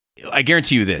I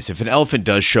guarantee you this. If an elephant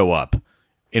does show up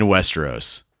in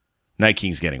Westeros, Night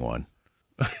King's getting one.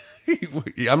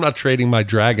 I'm not trading my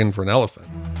dragon for an elephant.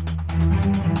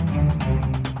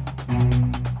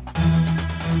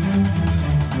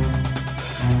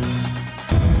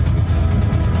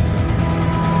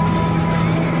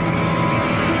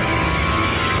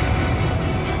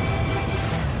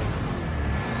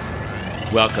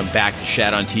 Welcome back to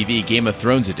Shat on TV, Game of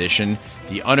Thrones edition,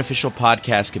 the unofficial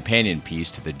podcast companion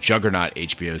piece to the juggernaut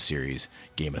HBO series,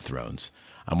 Game of Thrones.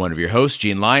 I'm one of your hosts,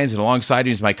 Gene Lyons, and alongside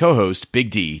me is my co-host,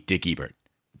 Big D, Dick Ebert.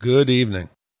 Good evening.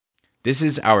 This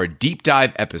is our deep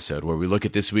dive episode where we look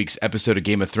at this week's episode of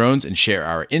Game of Thrones and share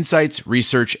our insights,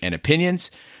 research, and opinions.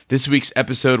 This week's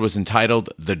episode was entitled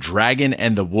The Dragon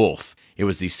and the Wolf. It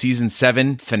was the Season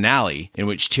 7 finale, in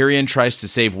which Tyrion tries to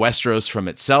save Westeros from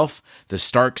itself, the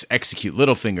Starks execute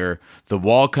Littlefinger, the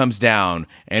wall comes down,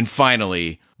 and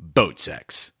finally, boat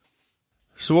sex.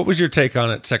 So what was your take on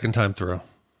it second time through?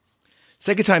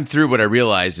 Second time through, what I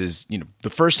realized is, the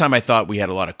first time I thought we had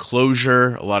a lot of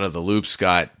closure, a lot of the loops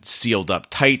got sealed up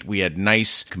tight, we had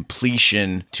nice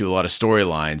completion to a lot of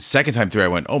storylines. Second time through, I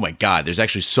went, oh my God, there's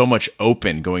actually so much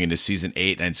open going into season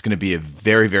 8, and it's going to be a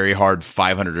very, very hard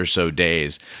 500 or so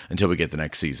days until we get the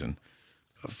next season.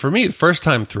 For me, the first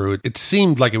time through, it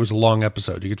seemed like it was a long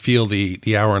episode. You could feel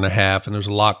the hour and a half, and there's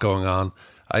a lot going on.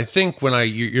 I think when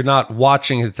you're not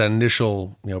watching it that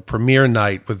initial premiere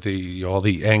night with the all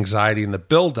the anxiety and the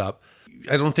build-up,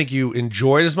 I don't think you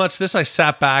enjoyed as much. This I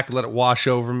sat back, let it wash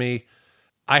over me.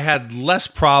 I had less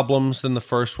problems than the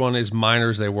first one, as minor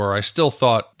as they were. I still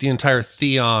thought the entire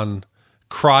Theon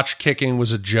crotch kicking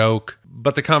was a joke,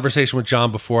 but the conversation with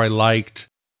Jon before I liked.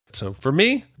 So for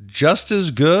me, just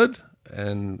as good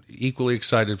and equally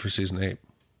excited for season 8.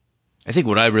 I think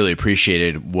what I really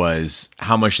appreciated was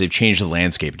how much they've changed the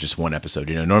landscape in just one episode.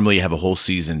 Normally you have a whole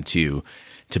season to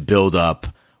build up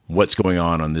what's going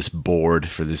on this board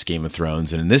for this Game of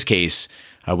Thrones. And in this case,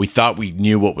 we thought we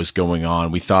knew what was going on.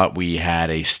 We thought we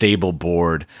had a stable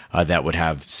board that would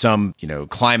have some,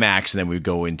 climax, and then we'd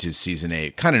go into season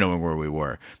 8, kind of knowing where we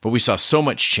were. But we saw so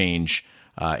much change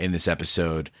in this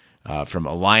episode, from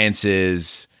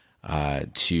alliances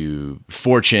to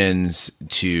fortunes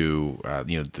to,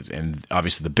 and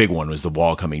obviously the big one was the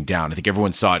wall coming down. I think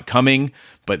everyone saw it coming,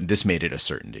 but this made it a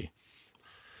certainty.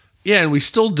 Yeah, and we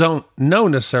still don't know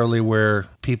necessarily where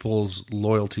people's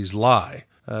loyalties lie.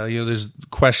 There's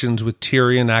questions with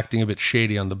Tyrion acting a bit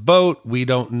shady on the boat. We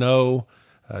don't know.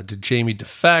 Did Jaime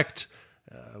defect?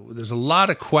 There's a lot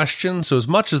of questions. So as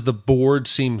much as the board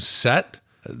seems set,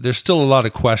 there's still a lot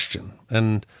of question.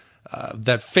 And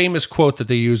that famous quote that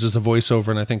they use as a voiceover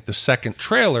in, I think, the second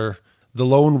trailer, the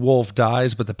lone wolf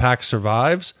dies, but the pack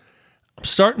survives. I'm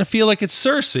starting to feel like it's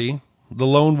Cersei, the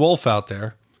lone wolf out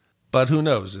there, but who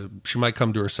knows? She might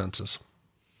come to her senses.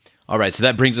 All right, so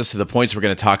that brings us to the points we're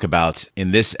going to talk about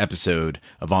in this episode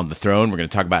of On the Throne. We're going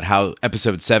to talk about how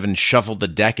Episode 7 shuffled the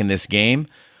deck in this game,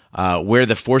 where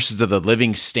the forces of the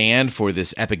living stand for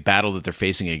this epic battle that they're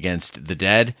facing against the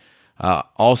dead.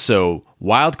 Also,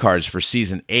 wildcards for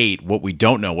Season 8, what we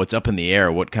don't know, what's up in the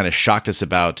air, what kind of shocked us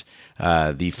about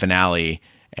the finale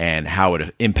and how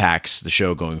it impacts the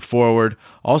show going forward.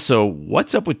 Also,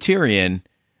 what's up with Tyrion?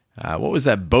 What was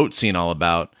that boat scene all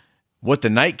about? What the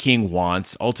Night King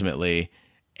wants, ultimately.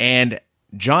 And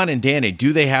Jon and Dany,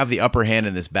 do they have the upper hand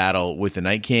in this battle with the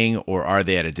Night King, or are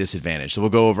they at a disadvantage? So we'll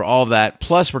go over all of that.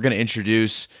 Plus, we're going to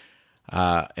introduce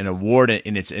an award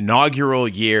in its inaugural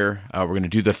year. We're going to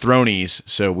do the Thronies,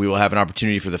 so we will have an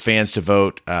opportunity for the fans to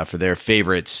vote for their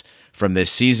favorites from this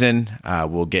season.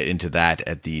 We'll get into that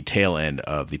at the tail end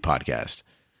of the podcast.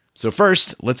 So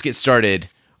first, let's get started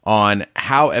on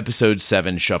how Episode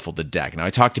 7 shuffled the deck. Now,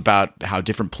 I talked about how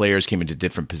different players came into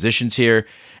different positions here,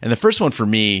 and the first one for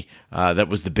me, that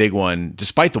was the big one,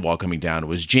 despite the wall coming down,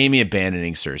 was Jaime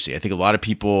abandoning Cersei. I think a lot of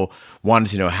people wanted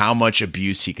to know how much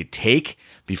abuse he could take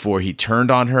before he turned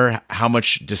on her, how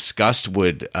much disgust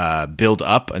would build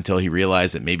up until he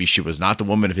realized that maybe she was not the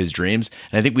woman of his dreams.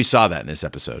 And I think we saw that in this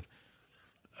episode.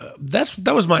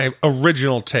 That was my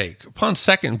original take. Upon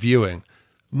second viewing,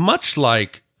 much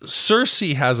like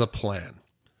Cersei has a plan.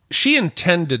 She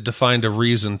intended to find a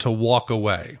reason to walk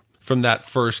away from that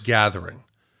first gathering,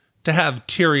 to have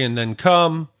Tyrion then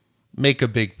come, make a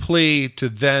big plea, to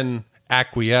then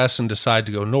acquiesce and decide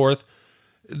to go north.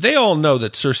 They all know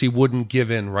that Cersei wouldn't give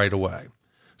in right away.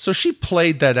 So she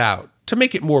played that out to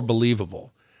make it more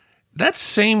believable. That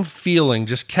same feeling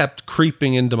just kept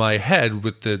creeping into my head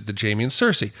with the Jaime and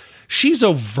Cersei. She's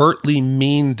overtly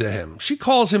mean to him. She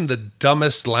calls him the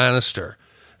dumbest Lannister.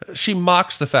 She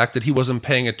mocks the fact that he wasn't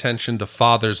paying attention to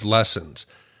father's lessons.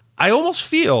 I almost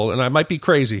feel, and I might be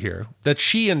crazy here, that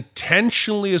she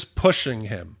intentionally is pushing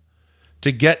him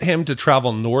to get him to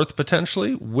travel north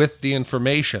potentially with the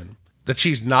information that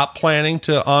she's not planning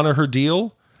to honor her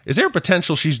deal. Is there a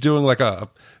potential she's doing like a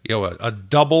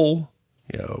double,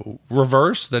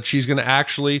 reverse, that she's going to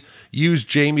actually use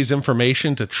Jaime's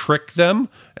information to trick them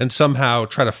and somehow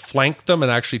try to flank them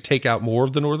and actually take out more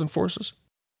of the northern forces?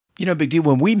 Big D,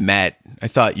 when we met, I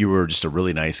thought you were just a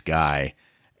really nice guy.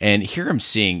 And here I'm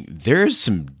seeing there's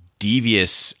some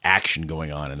devious action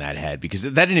going on in that head, because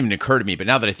that didn't even occur to me. But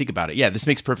now that I think about it, yeah, this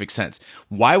makes perfect sense.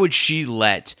 Why would she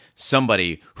let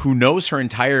somebody who knows her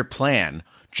entire plan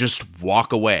just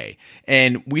walk away?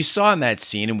 And we saw in that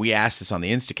scene, and we asked this on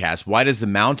the Instacast, why does the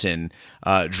Mountain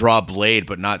draw blade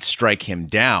but not strike him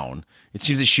down? It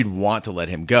seems that she'd want to let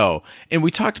him go. And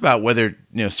we talked about whether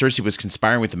Cersei was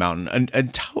conspiring with the Mountain. A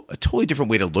totally different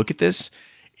way to look at this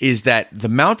is that the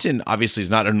Mountain obviously is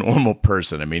not a normal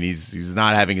person. I mean, he's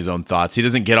not having his own thoughts. He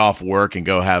doesn't get off work and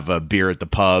go have a beer at the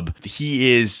pub.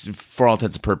 He is, for all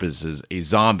intents and purposes, a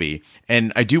zombie.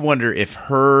 And I do wonder if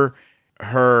her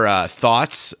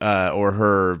thoughts or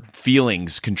her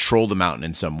feelings control the Mountain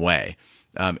in some way.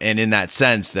 And in that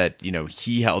sense that,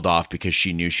 he held off because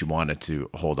she knew she wanted to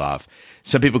hold off.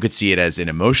 Some people could see it as an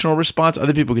emotional response.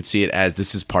 Other people could see it as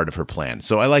this is part of her plan.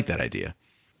 So I like that idea.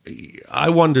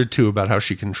 I wondered too about how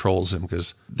she controls him,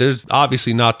 because there's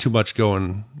obviously not too much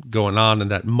going on in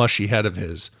that mushy head of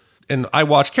his. And I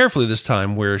watched carefully this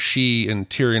time where she and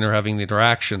Tyrion are having the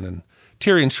interaction, and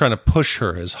Tyrion's trying to push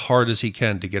her as hard as he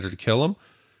can to get her to kill him.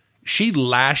 She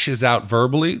lashes out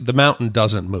verbally. The Mountain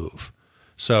doesn't move.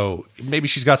 So maybe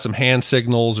she's got some hand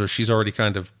signals, or she's already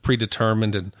kind of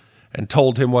predetermined and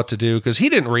told him what to do, because he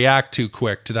didn't react too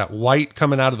quick to that white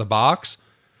coming out of the box.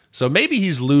 So maybe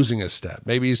he's losing a step.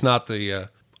 Maybe he's not the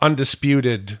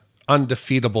undisputed,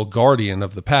 undefeatable guardian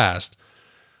of the past.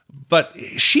 But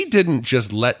she didn't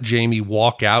just let Jaime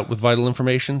walk out with vital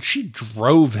information. She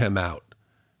drove him out.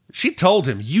 She told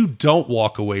him, "You don't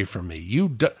walk away from me."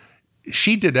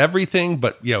 She did everything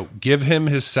but, give him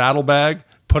his saddlebag,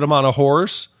 put him on a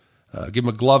horse, give him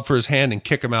a glove for his hand, and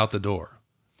kick him out the door.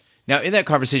 Now, in that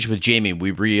conversation with Jaime,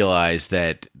 we realized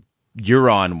that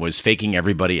Euron was faking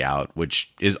everybody out,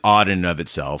 which is odd in and of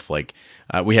itself. Like,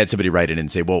 we had somebody write in and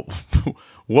say, well,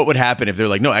 what would happen if they're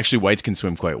like, no, actually whites can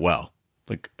swim quite well?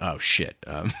 Like, oh shit.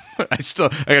 I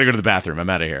gotta go to the bathroom. I'm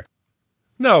out of here.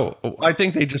 No, I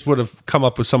think they just would have come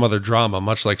up with some other drama,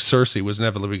 much like Cersei was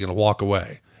inevitably going to walk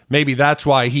away. Maybe that's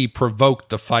why he provoked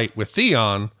the fight with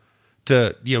Theon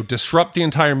to, disrupt the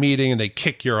entire meeting, and they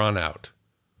kick Euron out.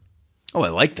 Oh, I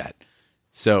like that.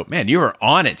 So, man, you were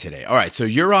on it today. All right, so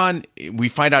Euron, we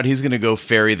find out he's going to go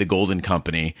ferry the Golden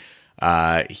Company.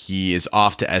 He is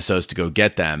off to Essos to go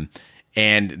get them.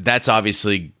 And that's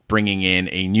obviously bringing in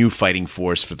a new fighting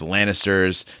force for the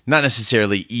Lannisters, not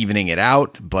necessarily evening it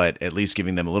out, but at least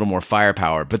giving them a little more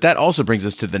firepower. But that also brings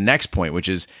us to the next point, which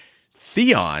is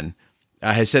Theon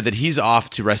has said that he's off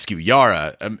to rescue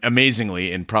Yara,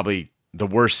 amazingly, in probably the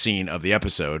worst scene of the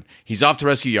episode. He's off to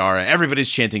rescue Yara. Everybody's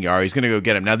chanting Yara. He's going to go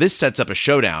get him. Now, this sets up a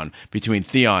showdown between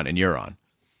Theon and Euron.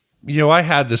 I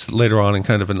had this later on in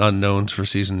kind of an unknowns for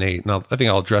season 8, and I think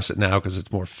I'll address it now because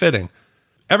it's more fitting.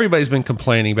 Everybody's been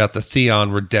complaining about the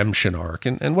Theon redemption arc,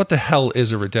 and what the hell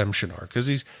is a redemption arc?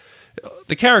 Because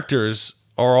the characters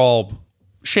are all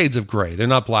shades of gray. They're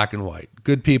not black and white.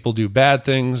 Good people do bad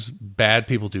things. Bad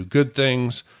people do good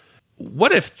things.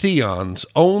 What if Theon's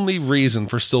only reason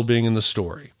for still being in the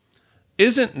story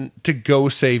isn't to go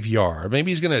save Yara?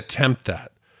 Maybe he's going to attempt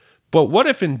that. But what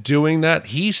if in doing that,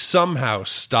 he somehow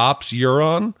stops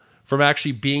Euron from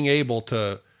actually being able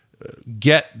to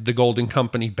get the Golden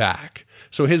Company back?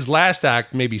 So his last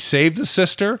act maybe save the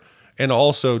sister and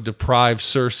also deprive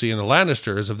Cersei and the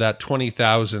Lannisters of that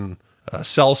 20,000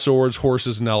 sellswords,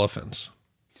 horses, and elephants.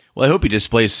 Well, I hope he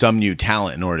displays some new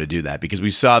talent in order to do that, because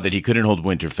we saw that he couldn't hold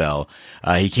Winterfell.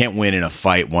 He can't win in a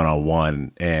fight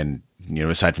one-on-one, and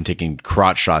aside from taking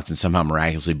crotch shots and somehow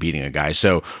miraculously beating a guy.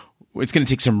 So it's going to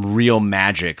take some real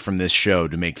magic from this show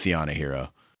to make Theon a hero.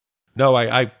 No,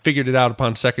 I figured it out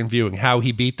upon second viewing, how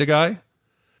he beat the guy.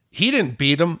 He didn't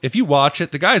beat him. If you watch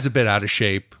it, the guy's a bit out of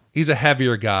shape. He's a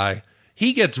heavier guy.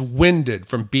 He gets winded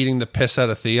from beating the piss out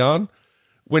of Theon.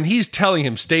 When he's telling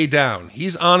him, stay down,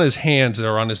 he's on his hands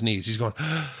or on his knees. He's going,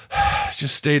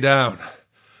 just stay down.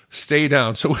 Stay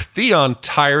down. So Theon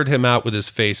tired him out with his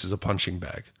face as a punching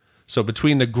bag. So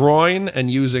between the groin and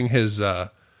using his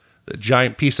the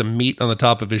giant piece of meat on the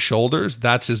top of his shoulders,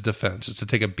 that's his defense. It's to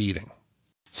take a beating.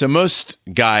 So most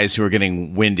guys who are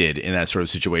getting winded in that sort of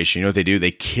situation, you know what they do?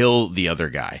 They kill the other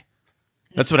guy.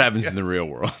 That's what happens in the real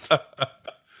world.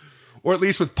 Or at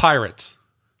least with pirates.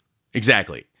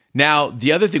 Exactly. Now,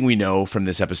 the other thing we know from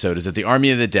this episode is that the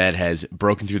army of the dead has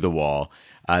broken through the wall.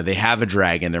 They have a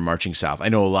dragon. They're marching south. I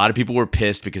know a lot of people were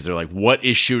pissed because they're like, what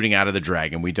is shooting out of the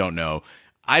dragon? We don't know.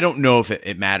 I don't know if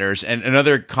it matters. And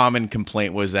another common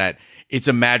complaint was that it's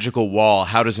a magical wall.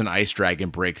 How does an ice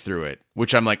dragon break through it?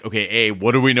 Which I'm like, okay, A,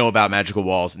 what do we know about magical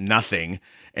walls? Nothing.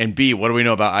 And B, what do we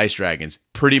know about ice dragons?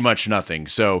 Pretty much nothing.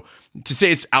 So to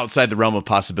say it's outside the realm of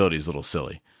possibility is a little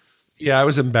silly. Yeah, I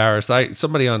was embarrassed.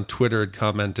 Somebody on Twitter had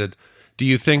commented, do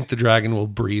you think the dragon will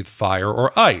breathe fire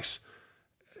or ice?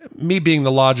 Me being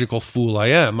the logical fool I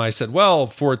am, I said, well,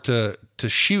 for it to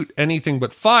shoot anything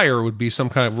but fire would be some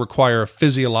kind of require a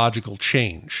physiological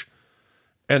change.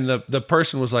 And the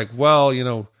person was like, well,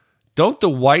 don't the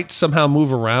whites somehow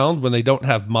move around when they don't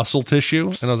have muscle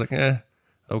tissue? And I was like,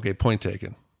 okay, point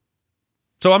taken.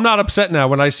 So I'm not upset now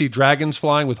when I see dragons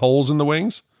flying with holes in the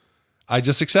wings. I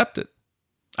just accept it.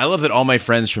 I love that all my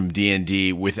friends from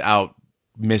D&D, without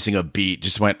missing a beat,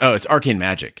 just went, oh, it's arcane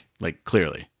magic, like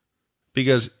clearly.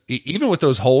 Because even with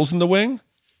those holes in the wing,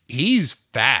 he's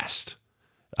fast.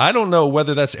 I don't know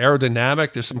whether that's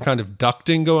aerodynamic. There's some kind of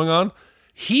ducting going on.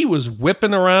 He was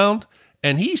whipping around,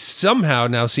 and he somehow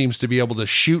now seems to be able to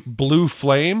shoot blue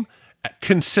flame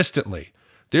consistently.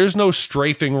 There's no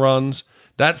strafing runs.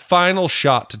 That final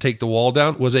shot to take the wall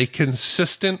down was a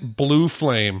consistent blue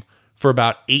flame for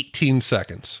about 18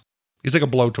 seconds. He's like a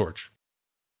blowtorch.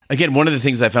 Again, one of the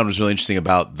things I found was really interesting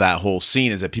about that whole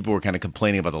scene is that people were kind of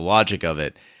complaining about the logic of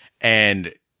it.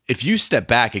 And if you step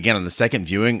back again on the second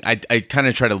viewing, I kind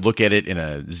of try to look at it in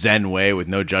a Zen way with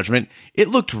no judgment. It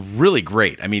looked really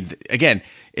great. I mean, again,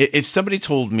 if somebody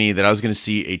told me that I was going to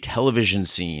see a television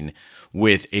scene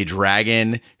with a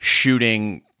dragon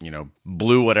shooting,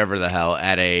 blue whatever the hell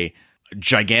at a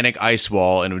gigantic ice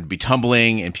wall, and it would be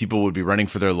tumbling and people would be running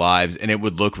for their lives and it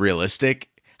would look realistic.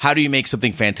 How do you make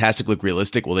something fantastic look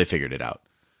realistic? Well, they figured it out.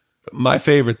 My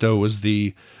favorite, though, was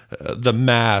the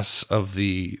mass of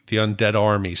the undead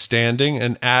army standing,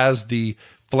 and as the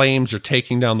flames are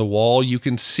taking down the wall, you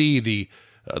can see the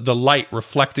light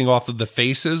reflecting off of the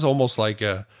faces, almost like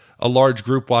a large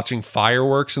group watching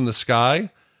fireworks in the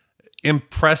sky.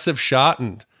 Impressive shot,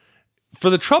 and for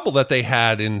the trouble that they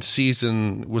had in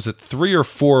season, was it 3 or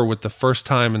 4 with the first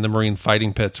time in the Marine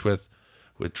fighting pits with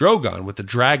Drogon, with the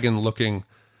dragon looking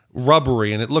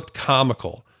rubbery and it looked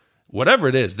comical. Whatever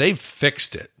it is, they've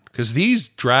fixed it, because these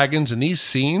dragons and these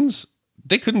scenes,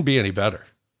 they couldn't be any better.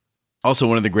 Also,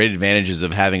 one of the great advantages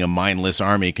of having a mindless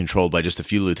army controlled by just a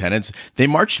few lieutenants, they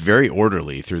marched very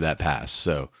orderly through that pass.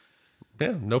 So,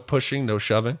 yeah, no pushing, no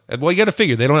shoving. Well, you got to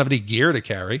figure they don't have any gear to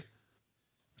carry.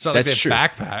 It's not like they have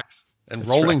backpacks and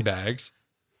rolling bags.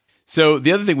 So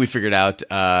the other thing we figured out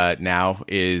now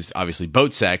is obviously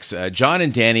boat sex. Jon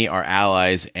and Dany are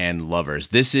allies and lovers.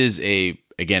 This is a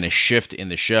shift in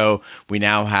the show. We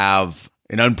now have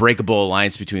an unbreakable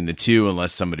alliance between the two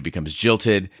unless somebody becomes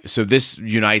jilted. So this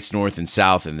unites North and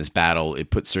South in this battle. It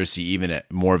puts Cersei even at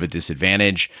more of a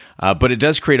disadvantage, but it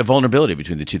does create a vulnerability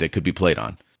between the two that could be played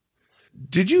on.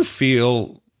 Did you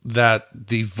feel that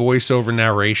the voiceover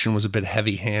narration was a bit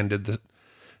heavy-handed?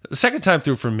 The second time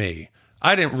through for me,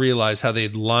 I didn't realize how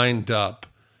they'd lined up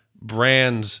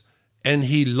Bran's "and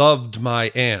he loved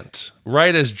my aunt"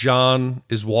 right as Jon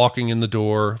is walking in the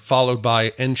door, followed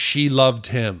by "and she loved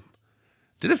him."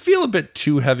 Did it feel a bit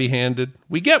too heavy-handed?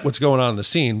 We get what's going on in the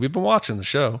scene. We've been watching the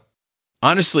show.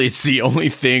 Honestly, it's the only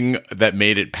thing that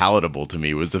made it palatable to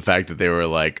me was the fact that they were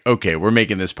like, okay, we're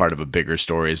making this part of a bigger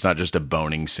story. It's not just a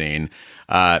boning scene.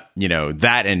 That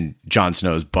and Jon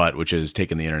Snow's butt, which has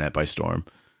taken the internet by storm.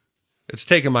 It's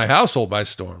taken my household by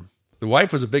storm. The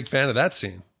wife was a big fan of that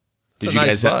scene. It's a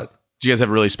nice butt. Did you guys have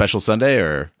a really special Sunday,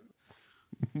 or?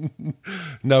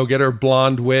 No, get her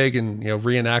blonde wig and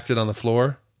reenact it on the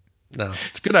floor. No,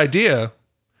 it's a good idea.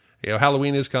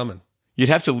 Halloween is coming. You'd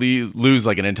have to lose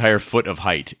like an entire foot of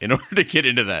height in order to get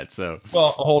into that. So, well,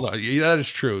 hold on. That is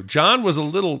true. Jon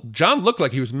looked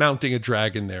like he was mounting a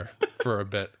dragon there for a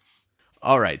bit.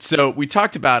 All right. So we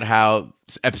talked about how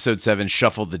episode 7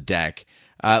 shuffled the deck.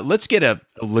 Let's get a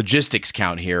logistics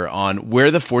count here on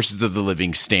where the forces of the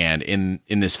living stand in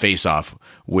this face-off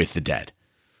with the dead.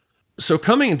 So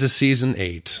coming into season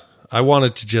 8, I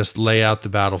wanted to just lay out the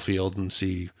battlefield and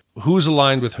see who's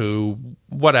aligned with who,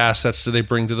 what assets do they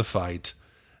bring to the fight,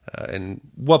 and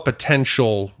what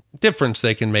potential difference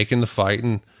they can make in the fight.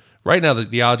 And right now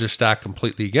the odds are stacked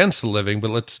completely against the living, but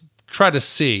let's try to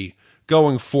see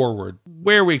going forward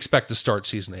where we expect to start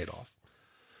season 8 off.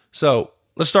 So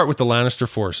let's start with the Lannister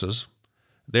forces.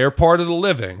 They're part of the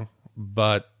living,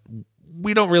 but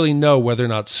we don't really know whether or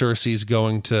not Cersei's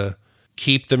going to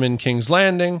keep them in King's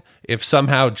Landing. If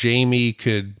somehow Jaime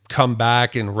could come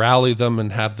back and rally them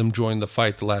and have them join the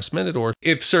fight the last minute, or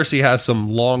if Cersei has some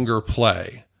longer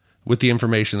play with the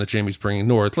information that Jaime's bringing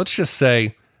north, let's just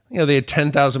say, they had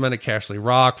 10,000 men at Castle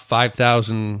Rock,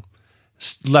 5,000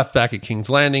 left back at King's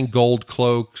Landing, gold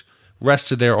cloaked,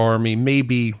 rest of their army,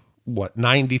 maybe,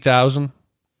 90,000?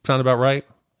 Sound about right?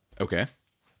 Okay.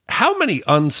 How many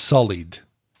Unsullied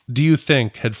do you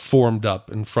think had formed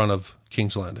up in front of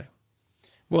King's Landing?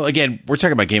 Well, again, we're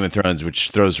talking about Game of Thrones, which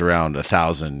throws around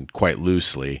 1,000 quite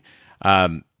loosely.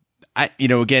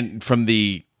 Again, from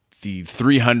the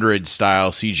 300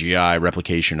 style CGI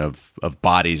replication of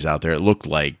bodies out there, it looked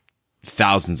like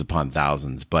thousands upon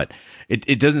thousands, but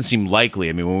it doesn't seem likely.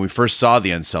 I mean, when we first saw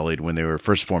the Unsullied, when they were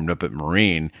first formed up at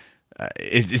Marine,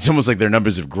 it's almost like their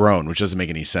numbers have grown, which doesn't make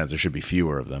any sense. There should be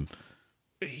fewer of them.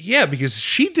 Yeah, because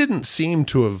she didn't seem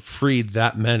to have freed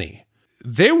that many.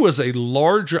 There was a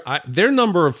larger, their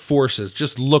number of forces,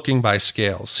 just looking by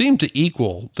scale, seemed to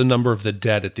equal the number of the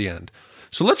dead at the end.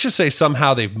 So let's just say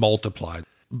somehow they've multiplied.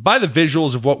 By the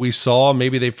visuals of what we saw,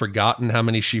 maybe they've forgotten how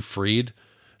many she freed,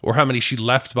 or how many she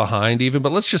left behind even,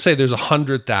 but let's just say there's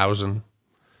 100,000.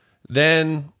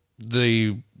 Then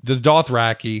the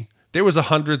Dothraki, there was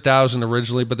 100,000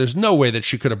 originally, but there's no way that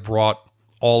she could have brought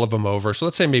all of them over. So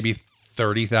let's say maybe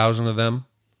 30,000 of them.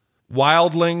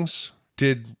 Wildlings,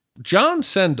 did Jon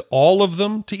send all of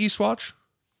them to Eastwatch?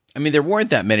 I mean, there weren't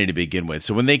that many to begin with.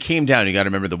 So when they came down, you got to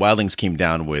remember the Wildlings came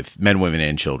down with men, women,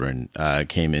 and children,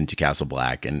 came into Castle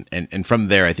Black. And from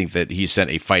there, I think that he sent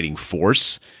a fighting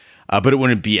force. But it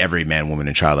wouldn't be every man, woman,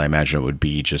 and child. I imagine it would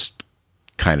be just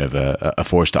kind of a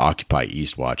force to occupy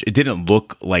Eastwatch. It didn't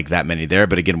look like that many there,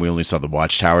 but again, we only saw the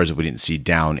watchtowers. We didn't see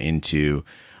down into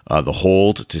the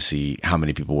hold to see how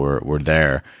many people were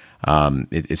there.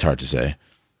 It's hard to say.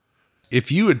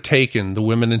 If you had taken the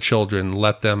women and children,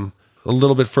 let them a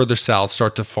little bit further south,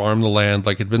 start to farm the land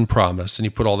like had been promised, and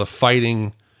you put all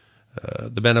the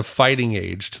men of fighting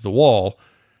age to the wall,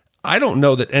 I don't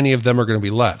know that any of them are going to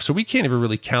be left. So we can't even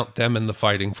really count them in the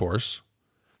fighting force.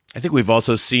 I think we've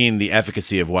also seen the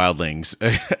efficacy of wildlings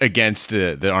against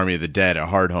the army of the dead at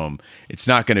Hardhome. It's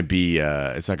not going to be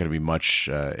much.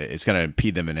 It's going to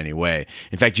impede them in any way.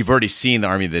 In fact, you've already seen the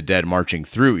army of the dead marching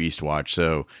through Eastwatch,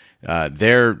 so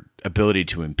their ability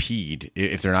to impede,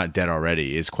 if they're not dead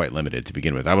already, is quite limited to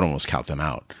begin with. I would almost count them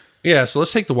out. Yeah, so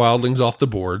let's take the wildlings off the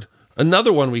board.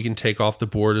 Another one we can take off the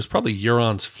board is probably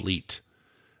Euron's fleet.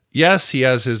 Yes, he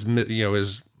has his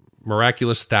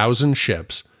miraculous 1,000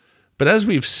 ships, but as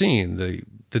we've seen,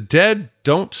 the dead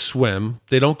don't swim,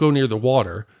 they don't go near the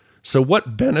water. So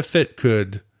what benefit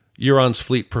could Euron's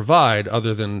fleet provide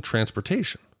other than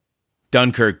transportation?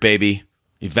 Dunkirk, baby.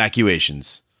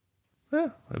 Evacuations. Yeah,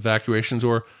 evacuations,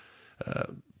 or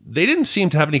they didn't seem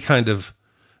to have any kind of,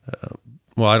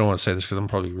 I don't want to say this because I'm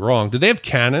probably wrong. Did they have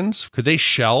cannons? Could they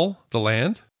shell the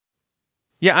land?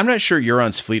 Yeah, I'm not sure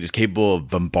Euron's fleet is capable of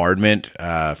bombardment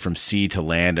from sea to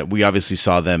land. We obviously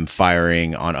saw them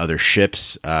firing on other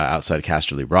ships outside of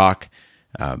Casterly Rock,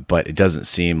 but it doesn't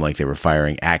seem like they were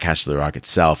firing at Casterly Rock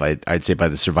itself. I'd say by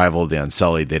the survival of the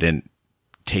Unsullied, they didn't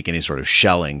take any sort of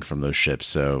shelling from those ships,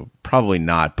 so probably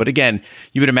not. But again,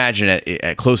 you would imagine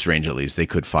at close range, at least, they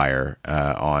could fire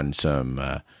on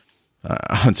some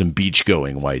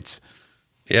beach-going whites.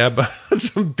 Yeah, but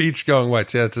some beach-going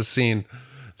whites. Yeah, it's a scene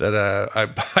that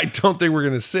I don't think we're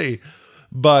going to see.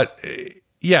 But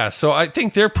yeah, so I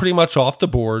think they're pretty much off the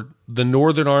board. The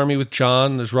Northern Army with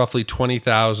Jon, there's roughly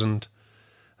 20,000.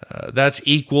 That's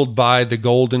equaled by the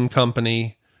Golden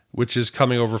Company, which is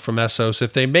coming over from Essos.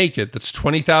 If they make it, that's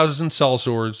 20,000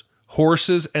 sellswords,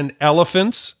 horses, and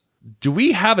elephants. Do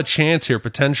we have a chance here,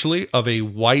 potentially, of a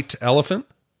white elephant?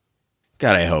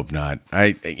 God, I hope not.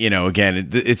 Again,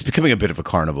 it's becoming a bit of a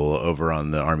carnival over on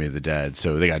the Army of the Dead.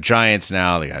 So they got giants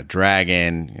now, they got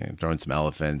dragon, throwing some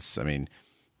elephants. I mean,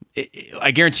 I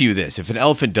guarantee you this: if an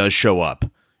elephant does show up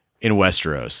in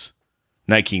Westeros,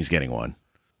 Night King's getting one.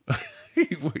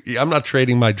 I'm not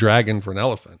trading my dragon for an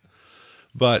elephant,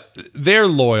 but they're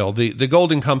loyal. The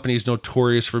Golden Company is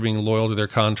notorious for being loyal to their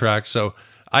contracts, so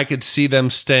I could see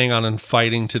them staying on and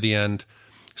fighting to the end.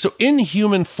 So in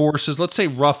human forces, let's say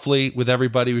roughly with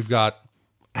everybody, we've got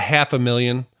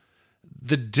 500,000.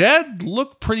 The dead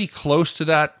look pretty close to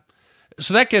that.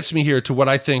 So that gets me here to what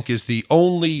I think is the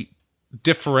only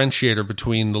differentiator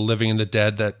between the living and the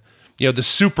dead, that, the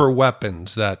super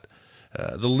weapons that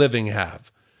the living have.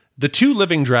 The two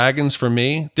living dragons, for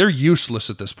me, they're useless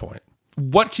at this point.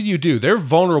 What can you do? They're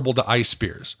vulnerable to ice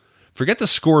spears. Forget the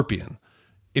scorpion.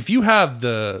 If you have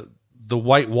the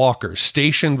White Walkers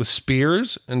stationed with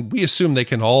spears, and we assume they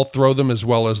can all throw them as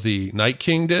well as the Night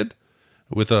King did,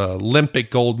 with a Olympic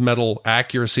gold medal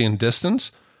accuracy and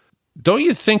distance. Don't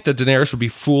you think that Daenerys would be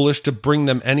foolish to bring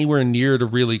them anywhere near to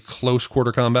really close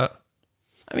quarter combat?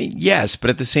 I mean, yes, but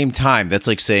at the same time, that's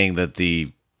like saying that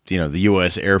the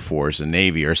U.S. Air Force and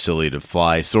Navy are silly to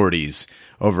fly sorties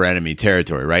over enemy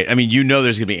territory, right? I mean,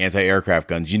 there's going to be anti-aircraft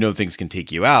guns. Things can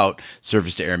take you out,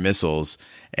 surface-to-air missiles,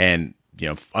 and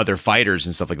other fighters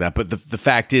and stuff like that. But the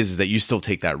fact is that you still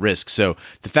take that risk. So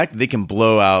the fact that they can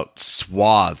blow out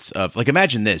swaths of, like,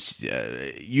 imagine this: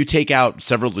 you take out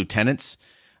several lieutenants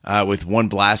with one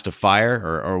blast of fire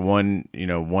or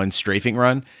one strafing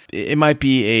run. It might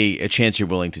be a chance you're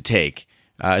willing to take,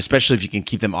 especially if you can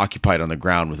keep them occupied on the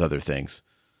ground with other things.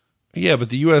 Yeah, but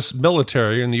the U.S.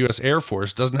 military and the U.S. Air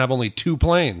Force doesn't have only 2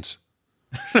 planes.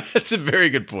 That's a very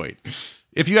good point.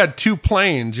 If you had 2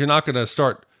 planes, you're not going to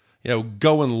start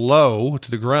going low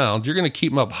to the ground. You're going to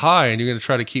keep them up high, and you're going to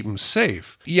try to keep them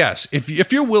safe. Yes,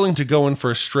 if you're willing to go in for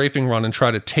a strafing run and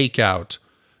try to take out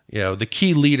the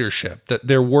key leadership, that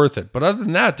they're worth it. But other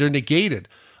than that, they're negated.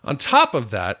 On top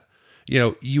of that,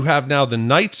 you have now the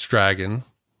Night's Dragon,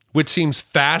 which seems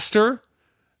faster,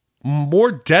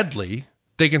 more deadly.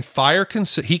 He can fire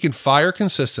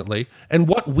consistently. And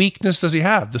what weakness does he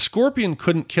have? The Scorpion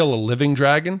couldn't kill a living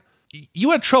dragon. You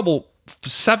had trouble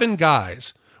 7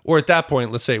 guys, or at that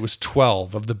point, let's say it was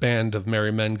 12 of the band of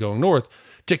merry men going north,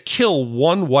 to kill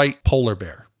one white polar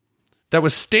bear that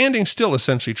was standing still,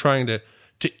 essentially trying to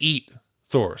eat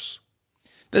Thoros.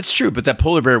 That's true, but that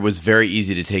polar bear was very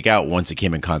easy to take out once it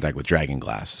came in contact with dragon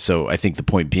glass. So I think the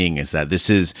point being is that this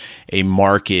is a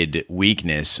marked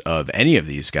weakness of any of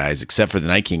these guys, except for the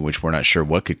Night King, which we're not sure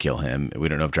what could kill him. We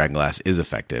don't know if dragon glass is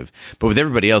effective. But with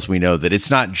everybody else, we know that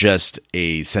it's not just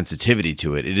a sensitivity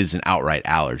to it. It is an outright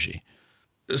allergy.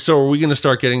 So are we going to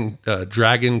start getting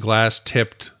dragon glass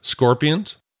tipped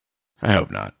scorpions? I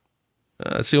hope not.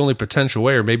 That's the only potential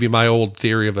way, or maybe my old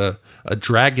theory of a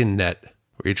dragon net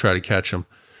where you try to catch them.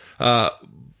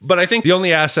 But I think the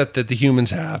only asset that the humans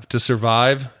have to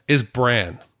survive is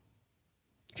Bran.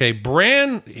 Okay,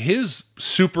 Bran, his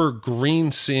super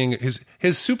green seeing,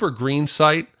 his super green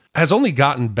sight has only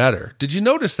gotten better. Did you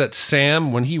notice that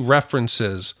Sam, when he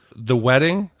references the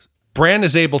wedding, Bran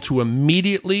is able to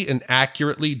immediately and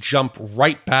accurately jump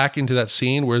right back into that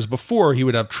scene, whereas before he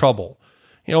would have trouble.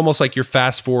 Almost like you're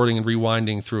fast forwarding and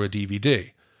rewinding through a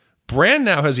DVD. Bran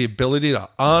now has the ability to,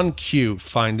 on cue,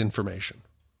 find information.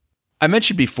 I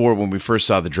mentioned before when we first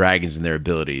saw the dragons and their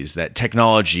abilities that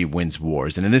technology wins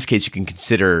wars. And in this case, you can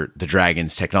consider the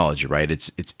dragons technology, right?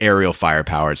 It's aerial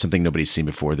firepower. It's something nobody's seen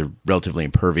before. They're relatively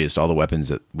impervious to all the weapons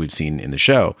that we've seen in the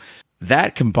show.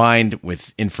 That combined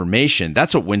with information,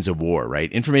 that's what wins a war,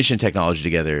 right? Information and technology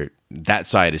together, that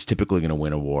side is typically going to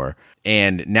win a war.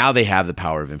 And now they have the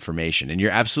power of information. And you're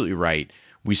absolutely right.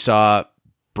 We saw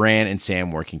Bran and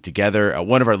Sam working together.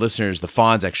 One of our listeners, the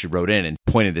Fonz, actually wrote in and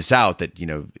pointed this out, that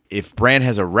if Bran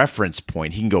has a reference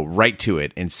point, he can go right to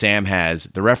it, and Sam has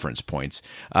the reference points.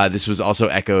 This was also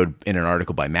echoed in an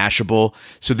article by Mashable.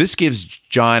 So this gives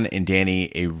Jon and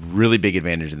Dany a really big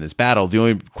advantage in this battle. The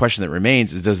only question that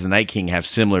remains is, does the Night King have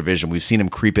similar vision? We've seen him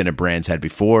creep into Bran's head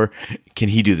before. Can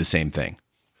he do the same thing?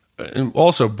 And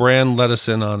also, Bran let us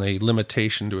in on a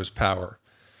limitation to his power.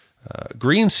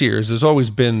 Green Seers, there's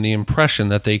always been the impression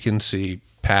that they can see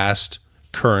past,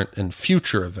 current, and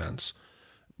future events.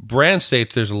 Bran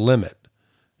states there's a limit.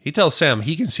 He tells Sam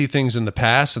he can see things in the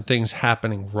past and things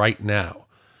happening right now.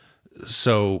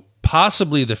 So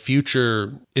possibly the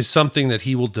future is something that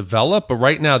he will develop, but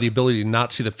right now the ability to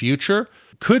not see the future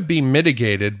could be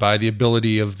mitigated by the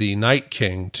ability of the Night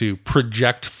King to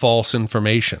project false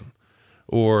information.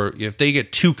 Or if they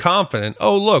get too confident,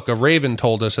 oh, look, a raven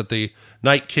told us that the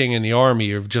Night King and the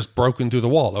army have just broken through the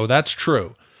wall. Oh, that's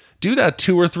true. Do that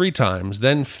 2 or 3 times,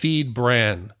 then feed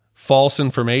Bran false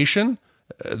information.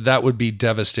 That would be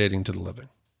devastating to the living.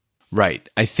 Right.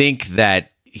 I think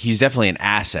that he's definitely an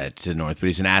asset to the North, but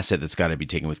he's an asset that's got to be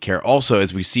taken with care. Also,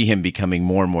 as we see him becoming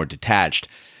more and more detached,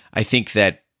 I think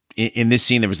that in this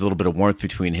scene, there was a little bit of warmth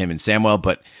between him and Samwell,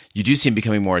 but you do see him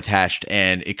becoming more attached,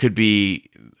 and it could be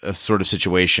a sort of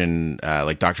situation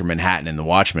like Dr. Manhattan in The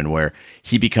Watchmen, where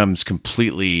he becomes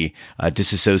completely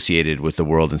disassociated with the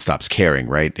world and stops caring,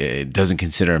 right? It doesn't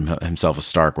consider himself a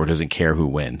Stark, or doesn't care who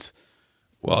wins.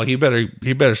 Well, he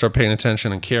better start paying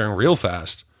attention and caring real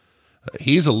fast.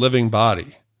 He's a living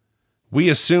body. We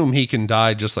assume he can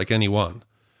die just like anyone.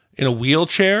 In a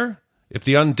wheelchair, if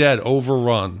the undead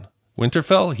overrun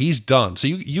Winterfell, he's done. So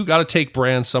you got to take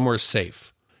Bran somewhere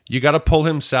safe. You got to pull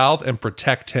him south and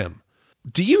protect him.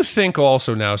 Do you think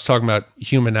also, now it's talking about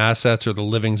human assets or the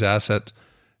living's assets,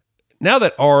 now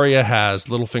that Arya has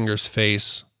Littlefinger's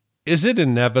face, is it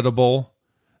inevitable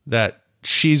that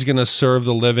she's going to serve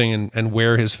the living and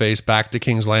wear his face back to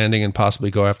King's Landing and possibly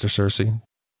go after Cersei?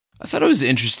 I thought it was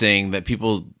interesting that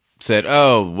people said,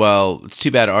 "Oh, well, it's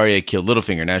too bad Arya killed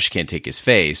Littlefinger. Now she can't take his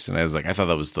face." And I was like, I thought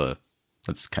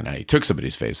that's kind of how you took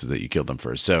somebody's face, is that you killed them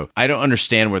first. So I don't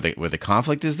understand where the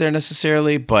conflict is there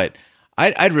necessarily, but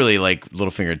I'd really like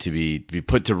Littlefinger to be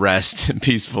put to rest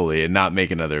peacefully and not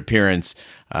make another appearance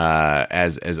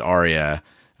as Arya.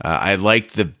 I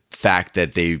liked the fact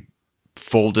that they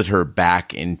folded her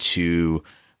back into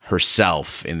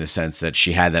herself, in the sense that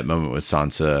she had that moment with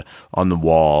Sansa on the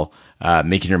wall,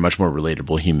 making her a much more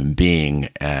relatable human being.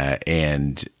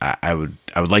 And I would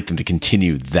like them to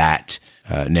continue that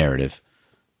narrative.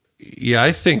 Yeah,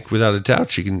 I think without a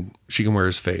doubt she can wear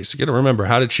his face. You got to remember,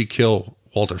 how did she kill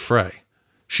Walter Frey?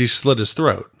 She slit his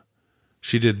throat.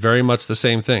 She did very much the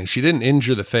same thing. She didn't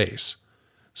injure the face.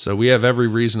 So we have every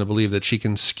reason to believe that she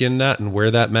can skin that and wear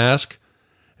that mask.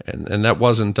 And that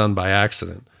wasn't done by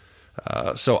accident.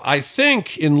 So I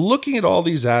think in looking at all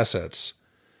these assets,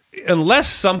 unless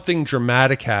something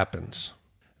dramatic happens,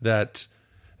 that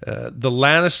the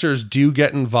Lannisters do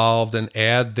get involved and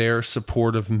add their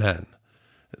supportive men,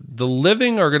 the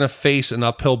living are going to face an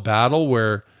uphill battle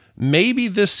where maybe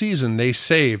this season they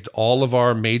saved all of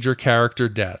our major character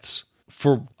deaths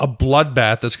for a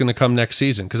bloodbath that's going to come next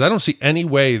season. Because I don't see any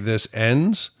way this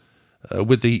ends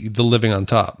with the living on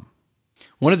top.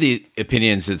 One of the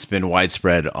opinions that's been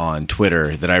widespread on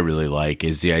Twitter that I really like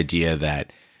is the idea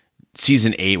that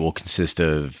season 8 will consist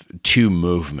of two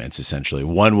movements, essentially.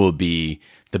 One will be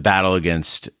the battle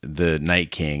against the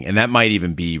Night King, and that might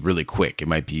even be really quick. It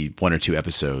might be 1 or 2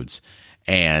 episodes,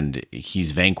 and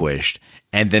he's vanquished.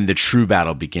 And then the true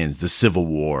battle begins, the civil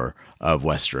war of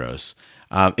Westeros.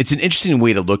 It's an interesting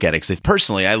way to look at it, because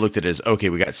personally, I looked at it as, okay,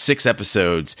 we got 6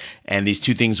 episodes, and these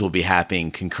two things will be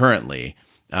happening concurrently.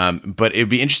 But it'd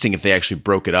be interesting if they actually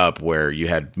broke it up, where you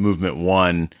had movement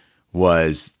 1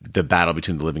 was the battle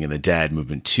between the living and the dead.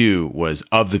 Movement 2 was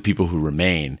of the people who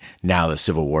remain. Now the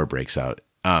civil war breaks out.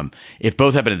 If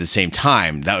both happen at the same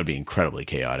time, that would be incredibly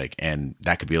chaotic, and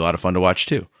that could be a lot of fun to watch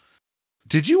too.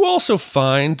 Did you also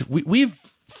find we've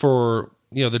for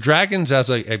the dragons as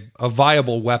a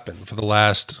viable weapon for the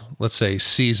last, let's say,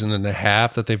 season and a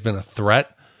half that they've been a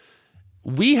threat?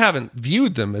 We haven't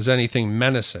viewed them as anything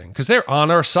menacing, because they're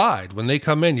on our side. When they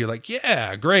come in, you're like,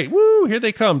 yeah, great. Woo, here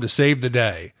they come to save the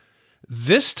day.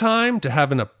 This time, to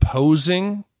have an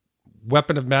opposing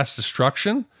weapon of mass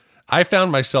destruction, I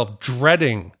found myself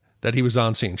dreading that he was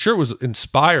on scene. Sure, it was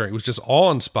inspiring. It was just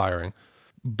awe-inspiring,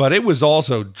 but it was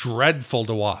also dreadful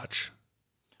to watch.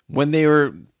 When they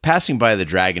were passing by the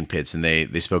dragon pits and they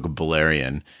spoke of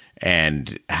Balerion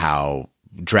and how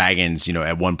dragons,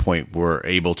 at one point were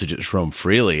able to just roam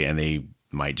freely, and they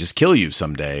might just kill you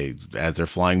someday as they're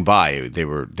flying by. They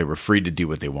were free to do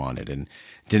what they wanted. And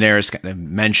Daenerys kind of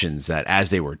mentions that as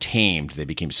they were tamed, they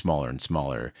became smaller and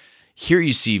smaller. Here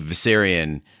you see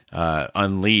Viserion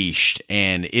unleashed,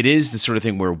 and it is the sort of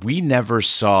thing where we never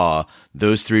saw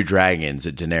those 3 dragons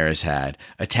that Daenerys had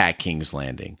attack King's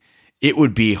Landing. It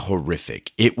would be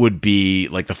horrific. It would be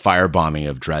like the firebombing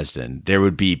of Dresden. There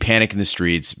would be panic in the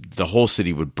streets. The whole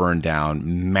city would burn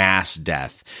down, mass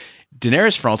death.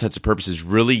 Daenerys, for all intents and purposes,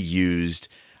 really used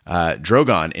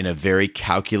Drogon in a very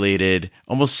calculated,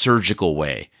 almost surgical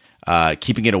way,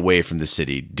 keeping it away from the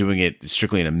city, doing it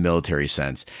strictly in a military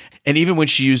sense. And even when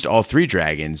she used all 3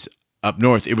 dragons up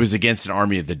north, it was against an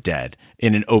army of the dead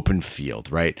in an open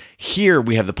field, right? Here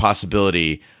we have the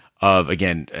possibility of,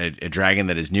 again, a dragon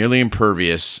that is nearly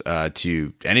impervious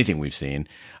to anything we've seen,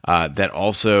 that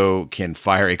also can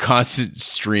fire a constant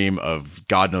stream of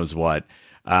God knows what,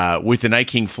 with the Night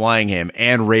King flying him,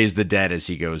 and raise the dead as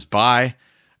he goes by.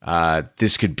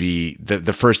 This could be,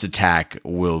 the first attack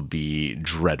will be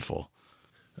dreadful.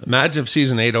 Imagine if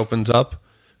season 8 opens up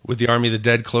with the army of the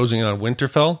dead closing in on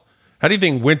Winterfell. How do you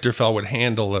think Winterfell would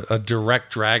handle a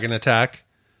direct dragon attack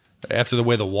after the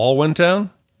way the wall went down?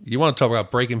 You want to talk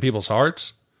about breaking people's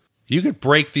hearts? You could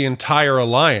break the entire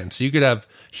alliance. You could have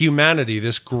humanity,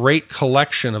 this great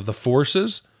collection of the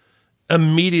forces,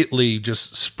 immediately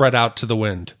just spread out to the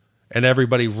wind, and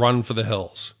everybody run for the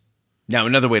hills. Now,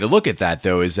 another way to look at that,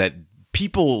 though, is that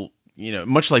people,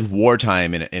 much like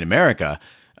wartime in America,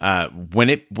 when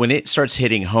it starts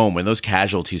hitting home, when those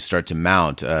casualties start to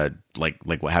mount, like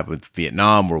what happened with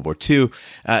Vietnam, World War II,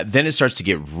 then it starts to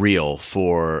get real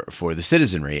for the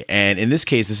citizenry. And in this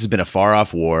case, this has been a far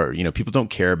off war. People don't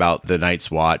care about the Night's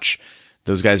Watch.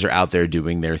 Those guys are out there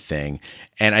doing their thing.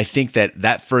 And I think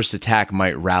that first attack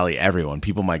might rally everyone.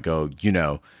 People might go,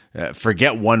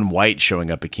 forget one white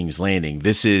showing up at King's Landing.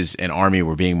 This is an army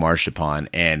we're being marched upon,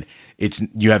 and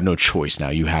you have no choice now.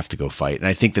 You have to go fight. And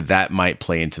I think that might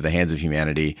play into the hands of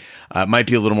humanity. It might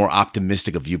be a little more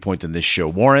optimistic a viewpoint than this show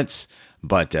warrants,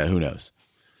 but who knows?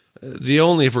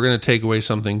 If we're going to take away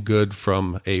something good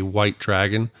from a white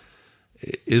dragon,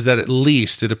 is that at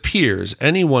least it appears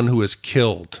anyone who is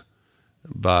killed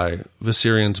by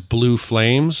Viserion's blue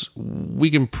flames,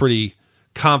 we can pretty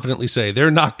confidently say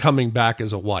they're not coming back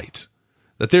as a white,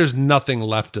 that there's nothing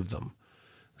left of them.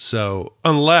 So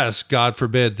unless, God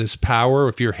forbid, this power,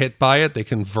 if you're hit by it, they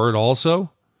convert also,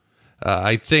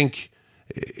 I think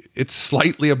it's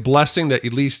slightly a blessing that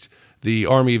at least the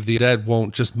army of the dead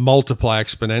won't just multiply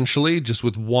exponentially just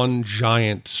with one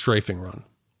giant strafing run.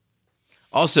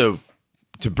 Also,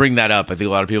 to bring that up, I think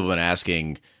a lot of people have been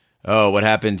asking, oh, what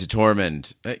happened to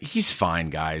Tormund? He's fine,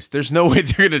 guys. There's no way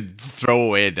they're going to throw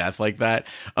away a death like that.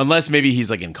 Unless maybe he's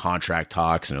like in contract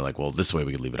talks and they're like, well, this way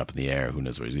we could leave it up in the air. Who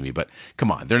knows where he's going to be? But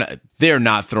come on, they're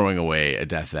not throwing away a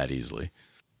death that easily.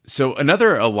 So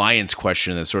another alliance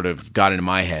question that sort of got into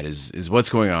my head is what's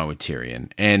going on with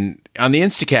Tyrion? And on the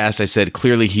Instacast, I said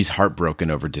clearly he's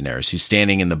heartbroken over Daenerys. He's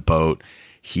standing in the boat.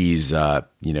 He's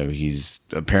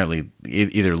apparently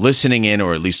either listening in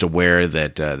or at least aware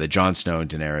that Jon Snow and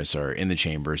Daenerys are in the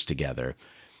chambers together.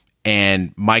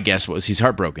 And my guess was he's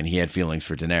heartbroken. He had feelings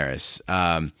for Daenerys.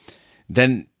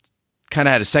 Then kind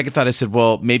of had a second thought. I said,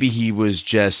 well, maybe he was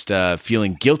just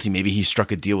feeling guilty. Maybe he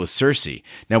struck a deal with Cersei.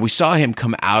 Now, we saw him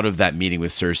come out of that meeting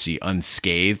with Cersei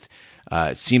unscathed.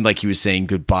 It seemed like he was saying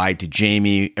goodbye to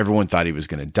Jaime. Everyone thought he was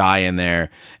going to die in there,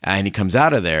 and he comes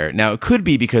out of there. Now, it could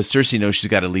be because Cersei knows she's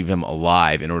got to leave him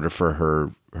alive in order for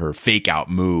her fake out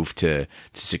move to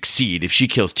succeed. If she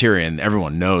kills Tyrion,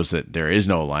 everyone knows that there is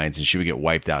no alliance, and she would get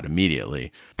wiped out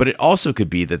immediately. But it also could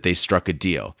be that they struck a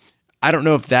deal. I don't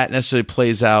know if that necessarily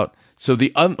plays out. So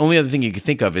the only other thing you can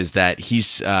think of is that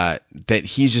he's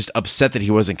just upset that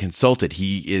he wasn't consulted.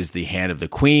 He is the hand of the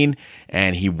queen,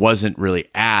 and he wasn't really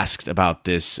asked about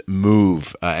this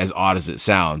move, as odd as it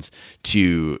sounds,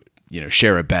 to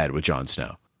share a bed with Jon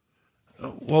Snow.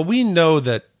 Well, we know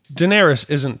that Daenerys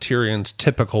isn't Tyrion's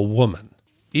typical woman.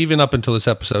 Even up until this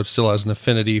episode, still has an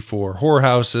affinity for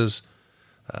whorehouses.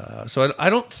 So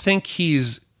I don't think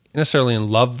he's necessarily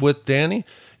in love with Dany.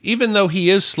 Even though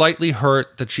he is slightly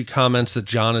hurt that she comments that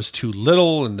Jon is too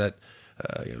little and that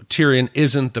Tyrion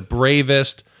isn't the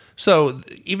bravest. So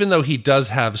even though he does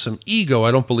have some ego, I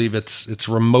don't believe it's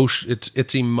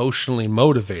emotionally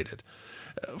motivated.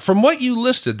 From what you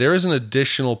listed, there is an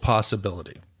additional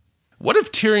possibility. What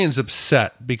if Tyrion's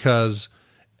upset because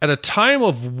at a time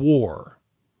of war,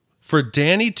 for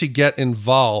Dany to get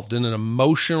involved in an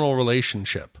emotional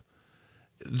relationship,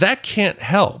 that can't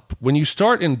help. When you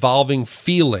start involving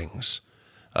feelings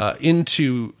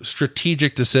into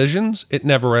strategic decisions, it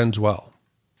never ends well.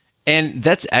 And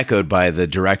that's echoed by the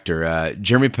director.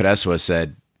 Jeremy Podeswa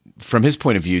said, from his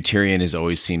point of view, Tyrion has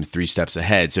always seemed 3 steps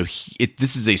ahead. So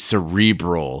this is a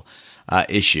cerebral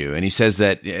issue. And he says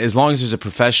that as long as there's a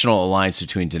professional alliance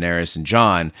between Daenerys and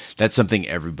Jon, that's something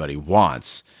everybody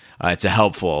wants. It's a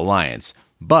helpful alliance.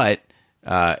 But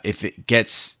if it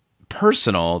gets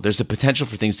personal, there's a potential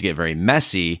for things to get very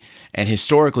messy, and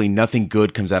historically nothing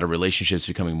good comes out of relationships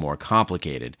becoming more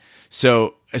complicated.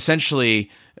 So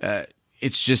essentially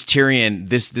it's just Tyrion,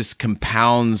 this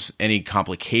compounds any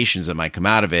complications that might come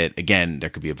out of it. Again, there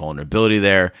could be a vulnerability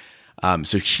there,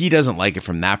 so he doesn't like it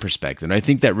from that perspective, and I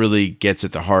think that really gets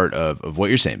at the heart of what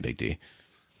you're saying, Big D.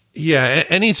 Yeah,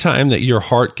 anytime that your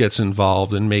heart gets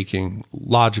involved in making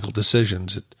logical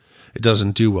decisions, it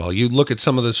doesn't do well. You look at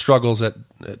some of the struggles that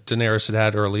Daenerys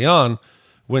had early on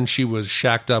when she was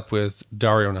shacked up with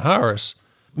Daario Naharis.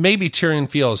 Maybe Tyrion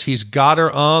feels he's got her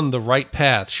on the right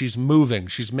path. She's moving.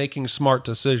 She's making smart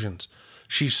decisions.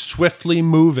 She's swiftly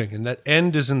moving, and that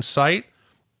end is in sight.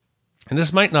 And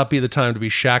this might not be the time to be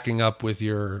shacking up with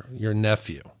your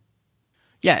nephew.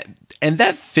 Yeah, and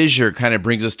that fissure kind of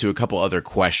brings us to a couple other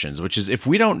questions, which is if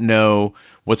we don't know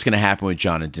what's going to happen with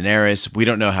Jon and Daenerys, we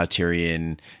don't know how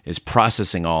Tyrion is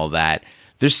processing all that,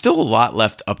 there's still a lot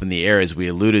left up in the air, as we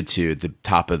alluded to at the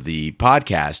top of the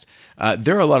podcast.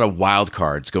 There are a lot of wild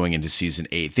cards going into Season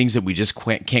 8, things that we just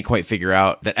can't quite figure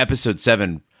out, that Episode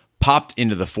 7 popped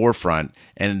into the forefront,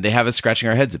 and they have us scratching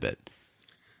our heads a bit.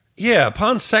 Yeah,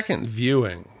 upon second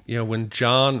viewing, when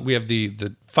Jon, we have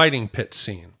the fighting pit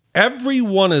scene,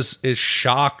 everyone is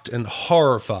shocked and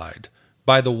horrified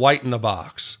by the white in the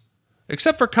box,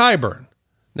 except for Qyburn.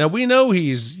 Now we know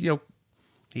he's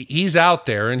out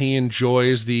there and he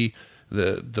enjoys the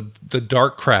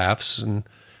dark crafts, and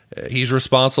he's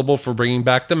responsible for bringing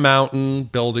back the mountain,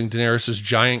 building Daenerys'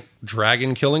 giant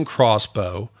dragon-killing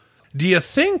crossbow. Do you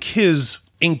think his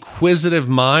inquisitive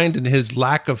mind and his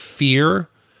lack of fear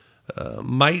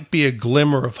might be a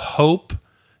glimmer of hope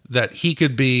that he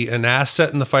could be an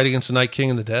asset in the fight against the Night King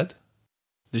and the Dead?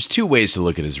 There's two ways to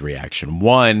look at his reaction.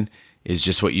 One is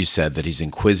just what you said, that he's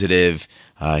inquisitive.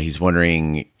 He's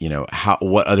wondering,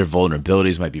 what other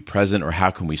vulnerabilities might be present, or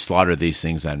how can we slaughter these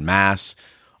things en masse.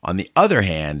 On the other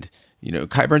hand,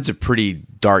 Qyburn's a pretty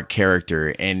dark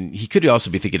character, and he could also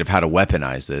be thinking of how to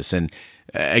weaponize this. And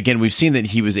again, we've seen that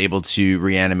he was able to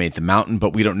reanimate the mountain,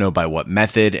 but we don't know by what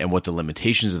method and what the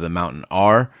limitations of the mountain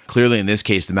are. Clearly, in this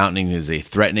case, the mountain is a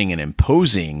threatening and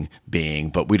imposing being,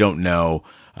 but we don't know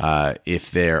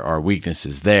if there are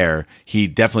weaknesses there. He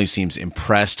definitely seems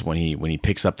impressed when he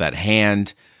picks up that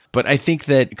hand. But I think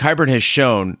that Qyburn has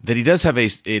shown that he does have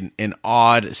an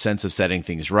odd sense of setting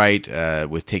things right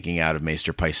with taking out of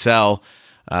Maester Pycelle.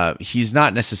 He's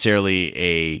not necessarily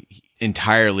a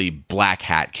entirely black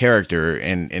hat character,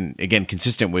 and again,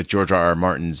 consistent with George R.R.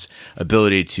 Martin's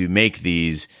ability to make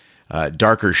these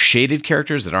darker shaded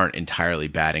characters that aren't entirely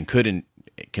bad and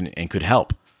could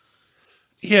help.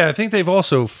 Yeah, I think they've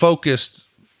also focused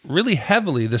really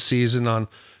heavily this season on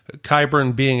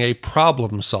Qyburn being a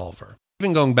problem solver.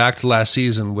 Even going back to last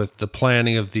season with the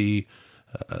planning of the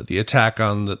attack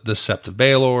on the Sept of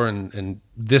Baelor, and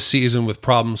this season with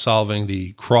problem solving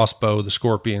the crossbow, the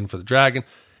scorpion for the dragon.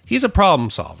 He's a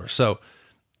problem solver. So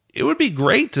it would be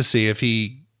great to see if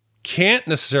he can't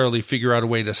necessarily figure out a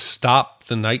way to stop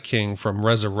the Night King from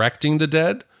resurrecting the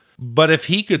dead, but if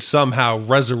he could somehow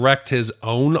resurrect his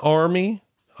own army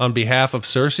on behalf of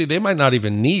Cersei, they might not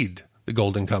even need the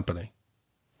Golden Company.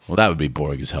 Well, that would be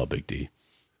boring as hell, Big D.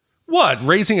 What?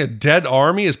 Raising a dead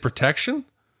army as protection?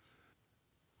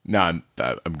 No,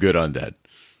 I'm good on dead.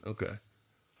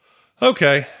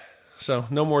 Okay. So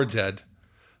no more dead.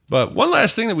 But one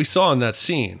last thing that we saw in that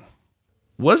scene.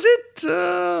 Was it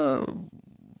a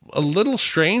little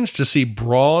strange to see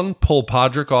Bronn pull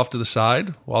Podrick off to the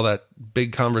side while that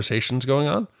big conversation's going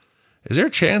on? Is there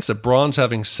a chance that Bronn's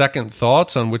having second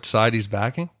thoughts on which side he's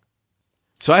backing?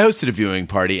 So I hosted a viewing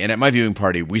party, and at my viewing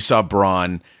party, we saw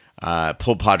Bronn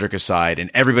pull Podrick aside, and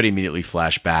everybody immediately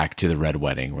flashed back to the Red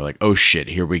Wedding. We're like, oh shit,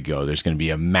 here we go. There's going to be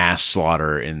a mass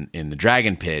slaughter in the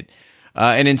Dragon Pit.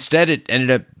 And instead, it ended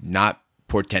up not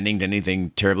portending to anything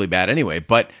terribly bad anyway.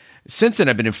 But since then,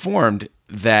 I've been informed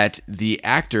that the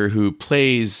actor who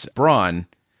plays Bronn,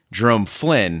 Jerome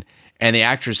Flynn, and the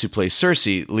actress who plays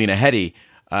Cersei, Lena Headey,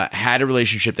 had a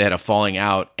relationship. They had a falling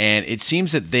out, and it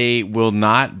seems that they will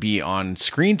not be on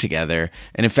screen together.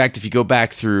 And in fact, if you go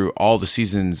back through all the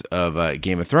seasons of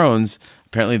Game of Thrones,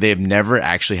 apparently they have never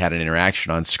actually had an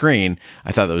interaction on screen.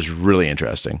 I thought that was really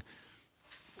interesting.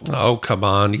 Oh, come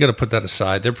on. You got to put that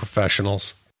aside. They're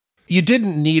professionals. You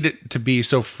didn't need it to be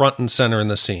so front and center in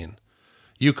the scene.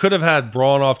 You could have had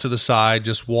Bronn off to the side,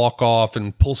 just walk off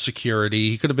and pull security.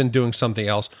 He could have been doing something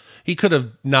else. He could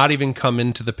have not even come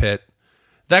into the pit.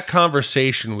 That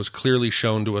conversation was clearly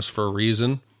shown to us for a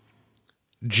reason.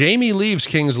 Jaime leaves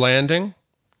King's Landing,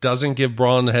 doesn't give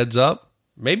Bronn the heads up.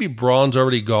 Maybe Bronn's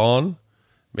already gone.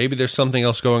 Maybe there's something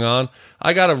else going on.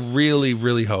 I got to really,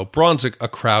 really hope. Bronn's a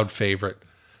crowd favorite,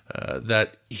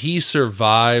 that he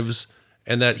survives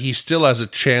and that he still has a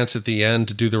chance at the end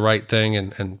to do the right thing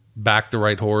and back the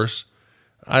right horse.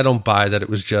 I don't buy that it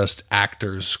was just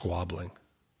actors squabbling.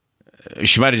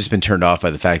 She might have just been turned off by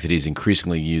the fact that he's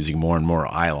increasingly using more and more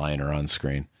eyeliner on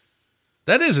screen.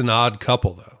 That is an odd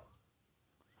couple, though.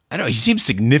 I know, he seems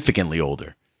significantly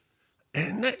older.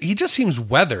 And he just seems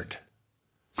weathered.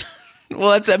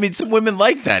 Well, some women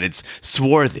like that. It's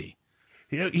swarthy.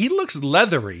 He looks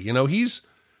leathery.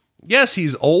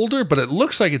 He's older, but it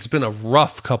looks like it's been a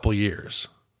rough couple years.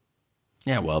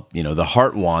 Yeah, well, the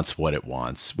heart wants what it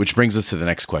wants, which brings us to the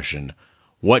next question.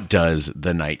 What does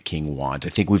the Night King want? I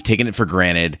think we've taken it for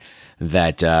granted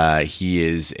that he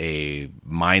is a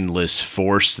mindless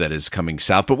force that is coming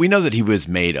south, but we know that he was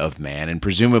made of man, and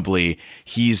presumably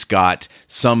he's got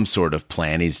some sort of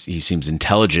plan. He seems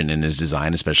intelligent in his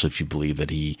design, especially if you believe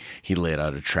that he laid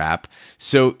out a trap.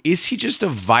 So is he just a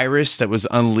virus that was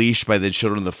unleashed by the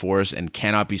children of the forest and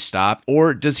cannot be stopped,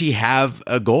 or does he have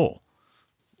a goal?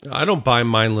 I don't buy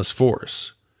mindless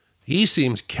force. He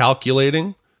seems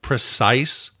calculating,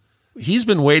 precise. He's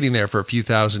been waiting there for a few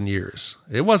thousand years.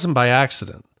 It wasn't by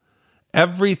accident.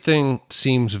 Everything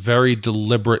seems very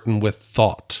deliberate and with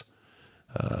thought.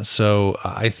 So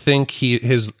I think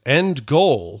his end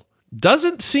goal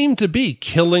doesn't seem to be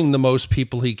killing the most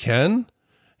people he can.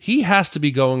 He has to be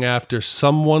going after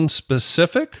someone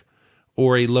specific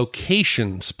or a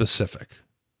location specific.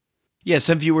 Yeah,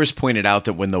 some viewers pointed out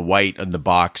that when the white on the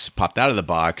box popped out of the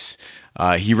box,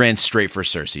 he ran straight for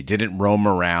Cersei, didn't roam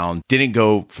around, didn't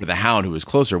go for the Hound, who was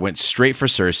closer, went straight for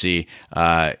Cersei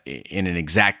in an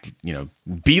exact,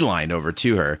 beeline over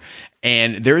to her.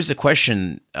 And there is a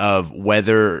question of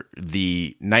whether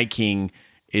the Night King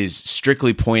is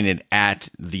strictly pointed at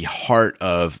the heart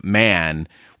of man,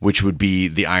 which would be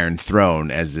the Iron Throne,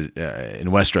 as in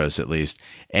Westeros at least,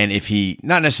 and if he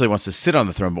not necessarily wants to sit on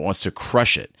the throne, but wants to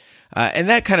crush it. And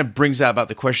that kind of brings out about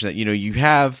the question that, you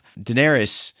have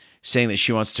Daenerys saying that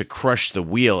she wants to crush the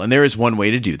wheel, and there is one way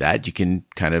to do that. You can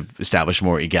kind of establish a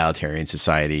more egalitarian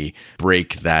society,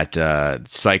 break that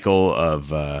cycle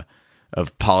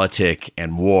of politic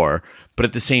and war. But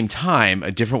at the same time,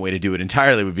 a different way to do it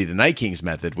entirely would be the Night King's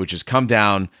method, which is come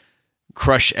down,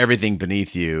 crush everything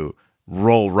beneath you,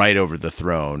 roll right over the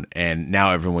throne, and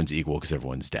now everyone's equal because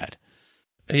everyone's dead.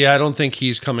 Yeah, I don't think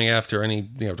he's coming after any,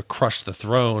 to crush the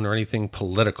throne or anything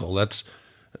political. That's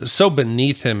so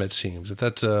beneath him, it seems.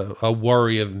 That's a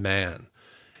worry of man.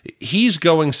 He's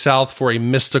going south for a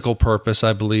mystical purpose,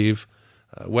 I believe,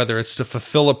 whether it's to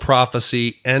fulfill a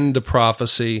prophecy, end a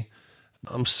prophecy.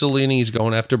 I'm still leaning he's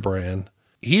going after Bran.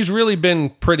 He's really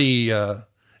been pretty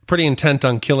intent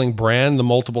on killing Bran the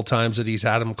multiple times that he's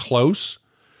had him close.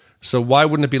 So why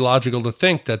wouldn't it be logical to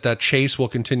think that chase will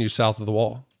continue south of the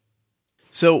wall?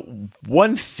 So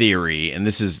one theory, and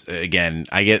this is, again,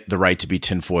 I get the right to be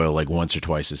tinfoil like once or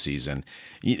twice a season.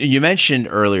 You mentioned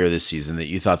earlier this season that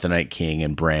you thought the Night King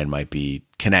and Bran might be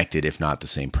connected, if not the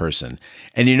same person.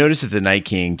 And you notice that the Night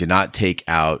King did not take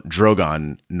out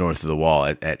Drogon north of the wall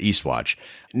at Eastwatch.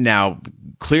 Now,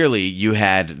 clearly you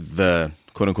had the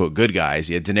quote-unquote good guys.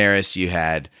 You had Daenerys, you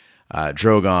had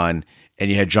Drogon, and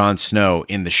you had Jon Snow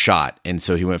in the shot, and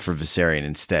so he went for Viserion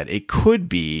instead. It could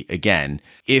be, again,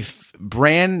 if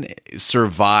Bran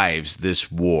survives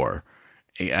this war,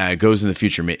 goes in the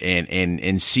future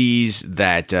and sees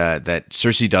that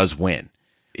Cersei does win.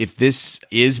 If this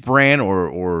is Bran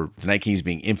or the Night King is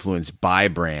being influenced by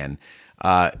Bran,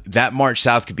 that march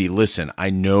south could be, listen,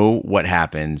 I know what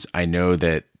happens. I know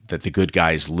that the good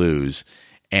guys lose,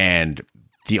 and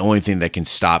the only thing that can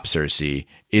stop Cersei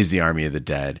is the army of the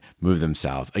dead. Move them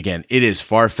south. Again, it is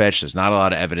far-fetched. There's not a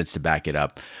lot of evidence to back it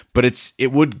up, but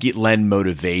it would lend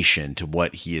motivation to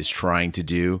what he is trying to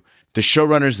do. The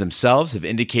showrunners themselves have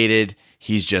indicated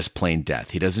he's just plain death.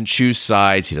 He doesn't choose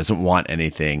sides. He doesn't want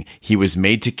anything. He was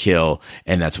made to kill,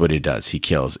 and that's what he does. He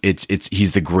kills.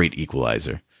 He's the great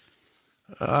equalizer.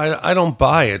 I don't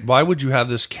buy it. Why would you have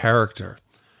this character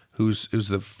who's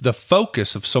the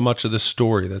focus of so much of the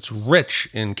story, that's rich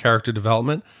in character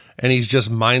development, and he's just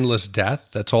mindless death?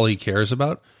 That's all he cares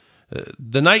about.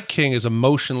 The Night King, as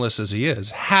emotionless as he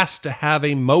is, has to have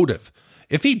a motive.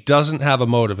 If he doesn't have a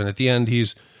motive, and at the end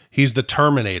he's the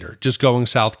Terminator, just going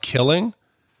south killing,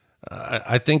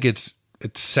 I think it's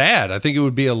sad. I think it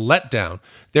would be a letdown.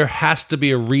 There has to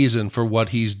be a reason for what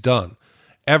he's done.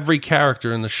 Every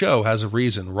character in the show has a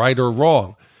reason, right or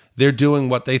wrong. They're doing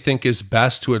what they think is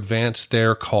best to advance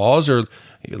their cause, or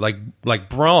like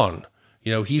Bran.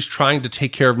 He's trying to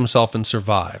take care of himself and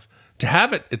survive. To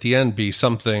have it at the end be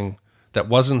something that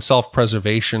wasn't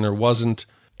self-preservation or wasn't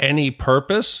any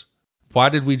purpose, why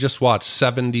did we just watch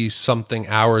 70-something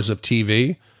hours of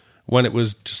TV when it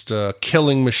was just a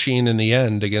killing machine in the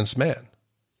end against man?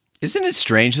 Isn't it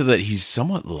strange though that he's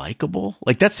somewhat likable?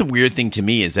 Like, that's the weird thing to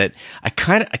me, is that I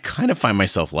kind of find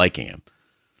myself liking him.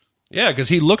 Yeah, because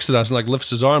he looks at us and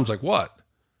lifts his arms like, what?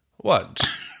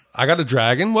 I got a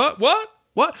dragon? What?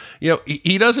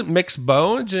 He doesn't mix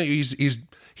bones.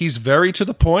 He's very to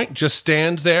the point, just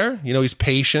stands there. He's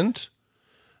patient.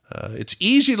 It's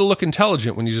easy to look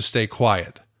intelligent when you just stay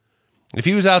quiet. If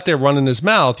he was out there running his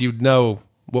mouth, you'd know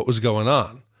what was going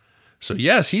on. So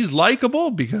yes, he's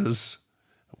likable because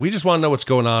we just want to know what's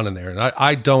going on in there. And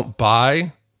I don't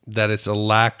buy that it's a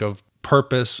lack of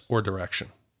purpose or direction.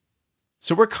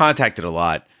 So we're contacted a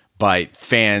lot by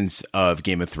fans of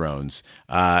Game of Thrones,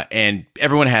 and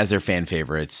everyone has their fan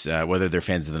favorites, whether they're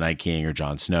fans of the Night King or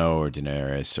Jon Snow or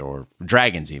Daenerys or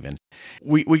dragons even.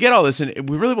 We get all this, and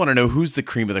we really want to know who's the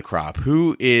cream of the crop,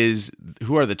 who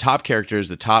are the top characters,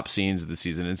 the top scenes of the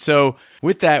season. And so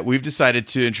with that, we've decided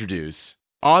to introduce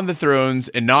On the Throne's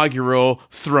inaugural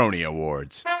Throny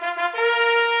Awards.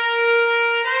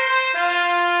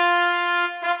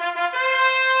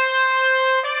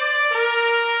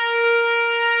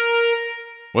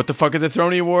 What the fuck are the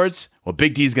Throny Awards? Well,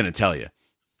 Big D's going to tell you.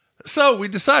 So we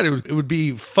decided it would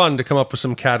be fun to come up with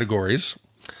some categories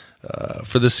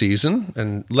for the season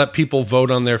and let people vote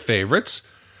on their favorites.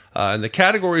 And the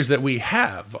categories that we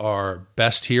have are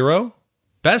Best Hero,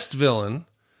 Best Villain,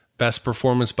 Best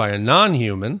Performance by a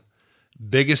Non-Human,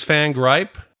 Biggest Fan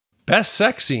Gripe, Best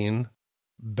Sex Scene,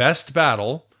 best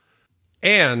battle,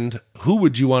 and who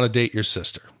would you want to date your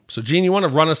sister? So, Gene, you want to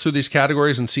run us through these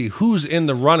categories and see who's in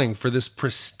the running for this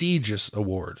prestigious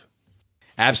award?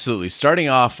 Absolutely. Starting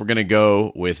off, we're going to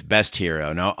go with Best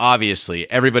Hero. Now,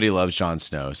 obviously, everybody loves Jon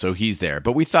Snow, so he's there.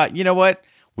 But we thought, you know what?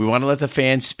 We want to let the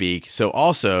fans speak. So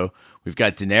also, we've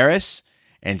got Daenerys,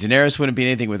 and Daenerys wouldn't be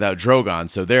anything without Drogon,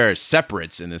 so there are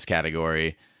separates in this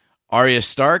category. Arya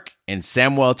Stark and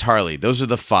Samwell Tarly. Those are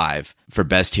the 5 for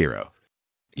Best Hero.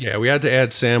 Yeah, we had to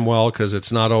add Samwell because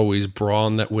it's not always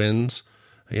Braun that wins.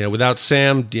 Without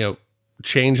Sam,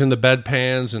 changing the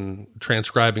bedpans and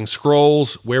transcribing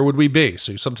scrolls, where would we be?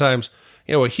 So sometimes,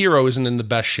 a hero isn't in the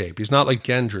best shape. He's not like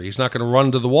Gendry. He's not going to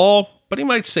run to the wall, but he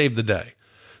might save the day.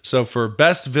 So for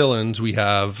best villains, we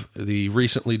have the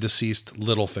recently deceased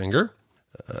Littlefinger,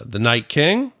 the Night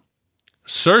King,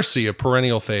 Cersei, a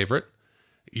perennial favorite,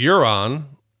 Euron,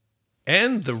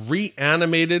 and the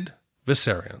reanimated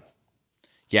Viserion.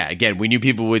 Yeah, again, we knew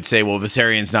people would say, well,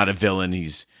 Viserion's not a villain.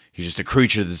 He's just a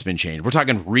creature that's been changed. We're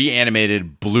talking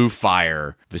reanimated blue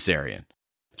fire Viserion.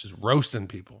 Just roasting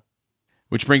people.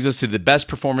 Which brings us to the best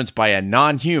performance by a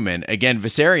non-human. Again,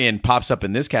 Viserion pops up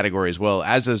in this category as well,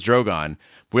 as does Drogon.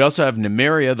 We also have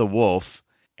Nymeria the wolf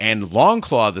and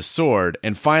Longclaw the sword.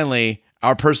 And finally,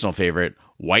 our personal favorite,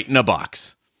 White in a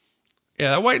Box.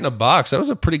 Yeah, that White in a Box, that was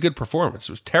a pretty good performance.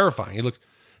 It was terrifying.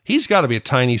 He's got to be a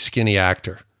tiny, skinny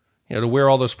actor. To wear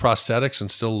all those prosthetics and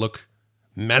still look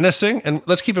menacing. And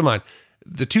let's keep in mind,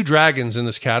 the 2 dragons in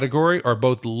this category are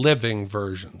both living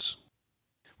versions.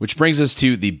 Which brings us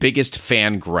to the biggest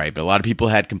fan gripe. A lot of people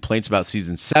had complaints about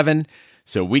season 7,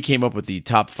 so we came up with the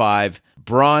top 5.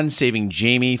 Bronn saving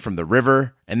Jaime from the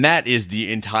river, and that is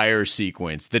the entire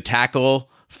sequence. The tackle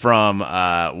from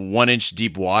 1-inch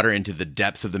deep water into the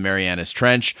depths of the Marianas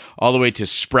Trench, all the way to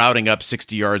sprouting up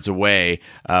 60 yards away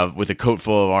with a coat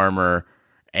full of armor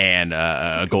and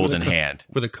a golden hand.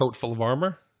 With a coat full of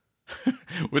armor?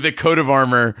 With a coat of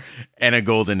armor and a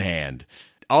golden hand.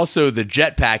 Also, the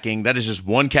jetpacking, that is just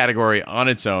one category on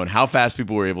its own, how fast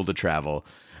people were able to travel.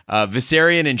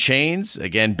 Viserion in chains,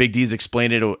 again, Big D's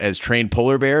explained it as trained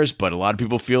polar bears, but a lot of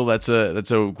people feel that's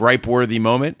a gripe-worthy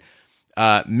moment.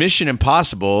 Mission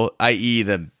Impossible, i.e.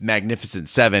 the Magnificent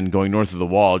Seven going north of the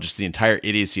wall, just the entire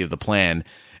idiocy of the plan.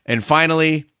 And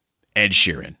finally, Ed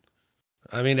Sheeran.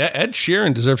 I mean, Ed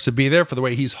Sheeran deserves to be there for the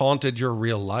way he's haunted your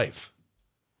real life.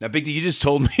 Now, Big D, you just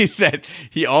told me that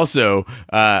he also,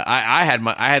 I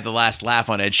had the last laugh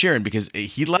on Ed Sheeran because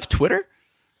he left Twitter.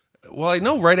 Well, I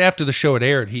know right after the show had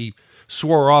aired, he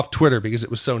swore off Twitter because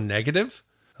it was so negative.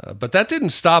 But that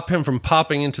didn't stop him from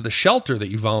popping into the shelter that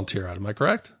you volunteer at. Am I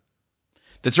correct?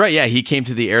 That's right. Yeah, he came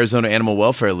to the Arizona Animal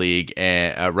Welfare League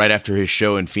right after his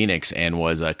show in Phoenix and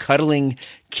was cuddling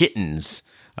kittens.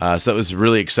 So that was a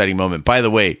really exciting moment. By the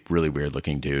way, really weird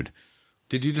looking dude.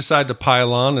 Did you decide to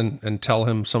pile on and tell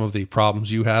him some of the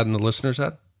problems you had and the listeners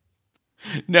had?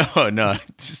 No.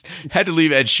 Just had to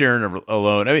leave Ed Sheeran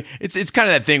alone. I mean, it's kind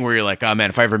of that thing where you're like, oh man,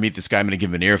 if I ever meet this guy, I'm going to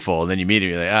give him an earful. And then you meet him,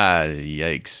 you're like,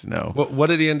 yikes, no. What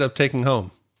did he end up taking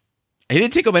home? He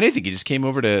didn't take home anything. He just came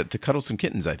over to cuddle some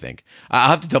kittens, I think. I'll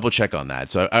have to double check on that.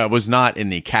 So I was not in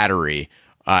the cattery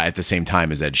at the same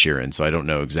time as Ed Sheeran, so I don't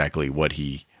know exactly what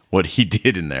he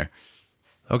did in there.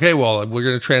 Okay, well, we're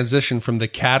going to transition from the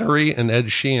cattery and Ed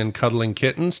Sheeran cuddling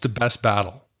kittens to Best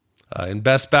Battle. In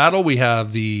Best Battle, we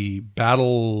have the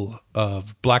Battle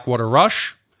of Blackwater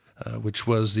Rush, which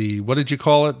was what did you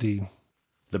call it? The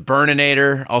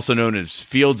Burninator, also known as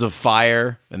Fields of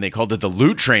Fire, and they called it the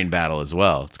Loot Train Battle as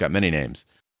well. It's got many names.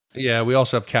 Yeah, we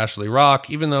also have Castle Rock,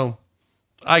 even though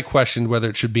I questioned whether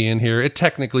it should be in here. It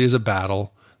technically is a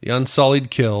battle. The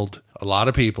Unsullied killed a lot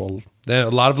of people. Then a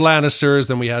lot of Lannisters.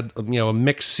 Then we had a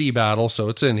mixed sea battle, so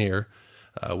it's in here.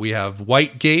 We have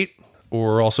Whitegate,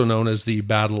 or also known as the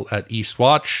Battle at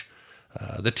Eastwatch.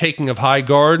 The Taking of High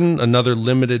Garden, another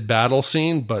limited battle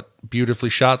scene, but beautifully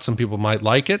shot. Some people might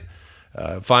like it.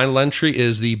 Final entry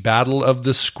is the Battle of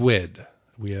the Squid.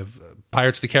 We have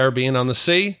Pirates of the Caribbean on the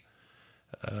sea,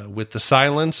 with the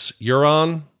Silence,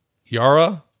 Euron,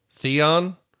 Yara,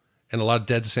 Theon, and a lot of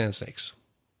dead sand snakes.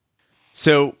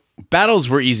 So battles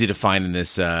were easy to find in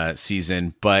this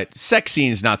season, but sex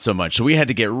scenes not so much. So we had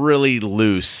to get really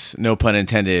loose, no pun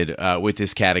intended, with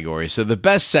this category. So the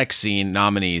best sex scene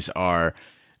nominees are,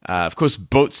 of course,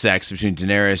 boat sex between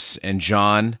Daenerys and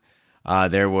Jon.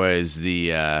 There was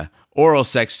the oral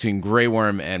sex between Grey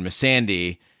Worm and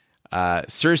Missandei.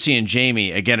 Cersei and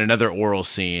Jaime, again, another oral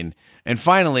scene. And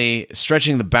finally,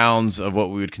 stretching the bounds of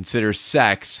what we would consider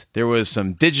sex, there was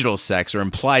some digital sex or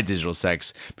implied digital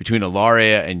sex between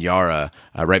Ilaria and Yara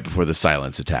right before the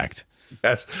Silence attacked.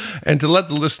 Yes. And to let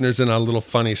the listeners in on a little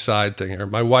funny side thing here,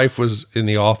 my wife was in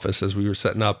the office as we were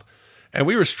setting up, and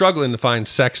we were struggling to find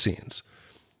sex scenes.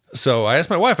 So I asked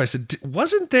my wife, I said,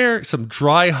 wasn't there some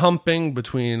dry humping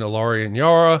between Arya and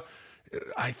Yara?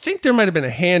 I think there might have been a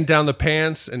hand down the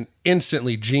pants, and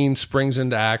instantly Gene springs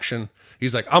into action.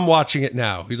 He's like, I'm watching it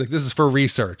now. He's like, this is for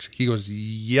research. He goes,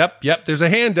 yep, there's a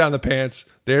hand down the pants.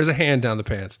 There's a hand down the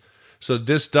pants. So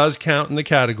this does count in the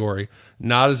category.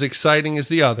 Not as exciting as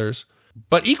the others,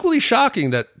 but equally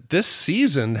shocking that this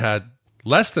season had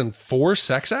less than 4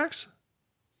 sex acts.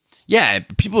 Yeah,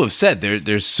 people have said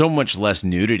there's so much less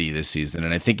nudity this season,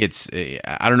 and I think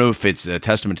I don't know if it's a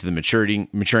testament to the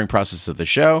maturing process of the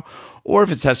show, or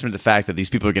if it's a testament to the fact that these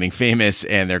people are getting famous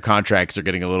and their contracts are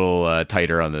getting a little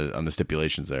tighter on the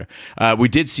stipulations there. We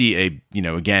did see a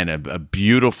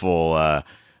beautiful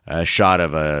shot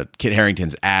of Kit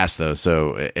Harington's ass, though,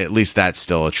 so at least that's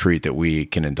still a treat that we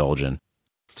can indulge in.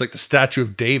 It's like the statue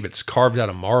of David. It's carved out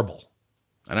of marble.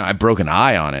 I know, I broke an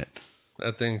eye on it.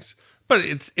 That thing's...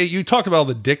 But you talked about all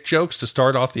the dick jokes to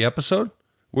start off the episode,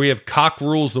 where you have cock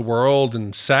rules the world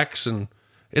and sex, and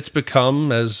it's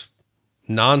become as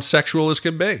non-sexual as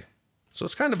can be. So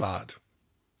it's kind of odd.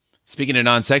 Speaking of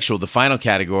non-sexual, the final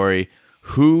category,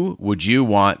 who would you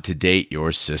want to date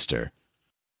your sister?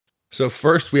 So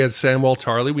first we had Samwell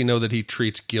Tarly. We know that he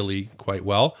treats Gilly quite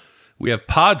well. We have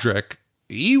Podrick.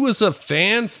 He was a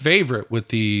fan favorite with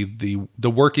the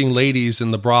working ladies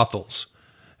in the brothels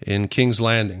in King's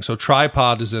Landing. So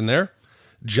Tripod is in there.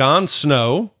 Jon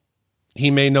Snow,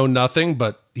 he may know nothing,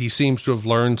 but he seems to have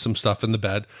learned some stuff in the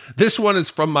bed. This one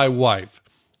is from my wife.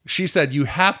 She said, you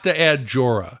have to add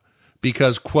Jorah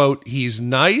because, quote, he's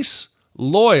nice,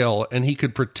 loyal, and he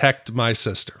could protect my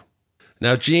sister.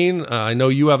 Now, Gene, I know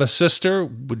you have a sister.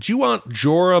 Would you want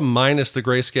Jorah minus the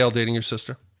grayscale dating your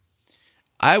sister?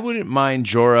 I wouldn't mind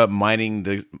Jorah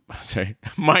mining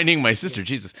my sister.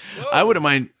 Jesus. Whoa.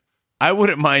 I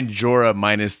wouldn't mind Jorah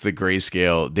minus the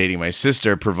grayscale dating my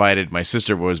sister, provided my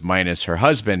sister was minus her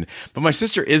husband. But my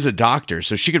sister is a doctor,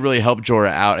 so she could really help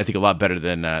Jorah out, I think, a lot better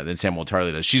than Samwell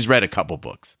Tarly does. She's read a couple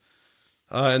books.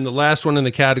 And the last one in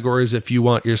the category is if you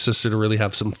want your sister to really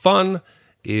have some fun,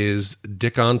 is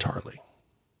Dickon Tarly.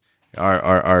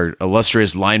 Our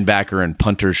illustrious linebacker and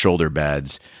punter shoulder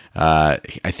pads. I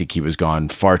think he was gone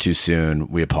far too soon.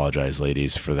 We apologize,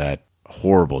 ladies, for that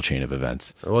horrible chain of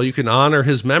events. Well, you can honor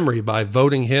his memory by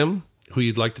voting him who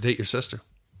you'd like to date your sister.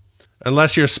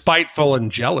 Unless you're spiteful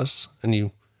and jealous and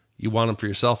you want him for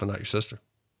yourself and not your sister.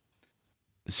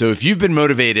 So if you've been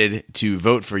motivated to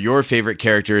vote for your favorite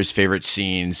characters, favorite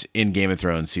scenes in Game of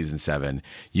Thrones Season 7,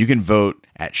 you can vote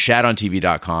at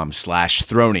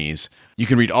shadontv.com/thronies. You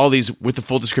can read all these with the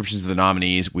full descriptions of the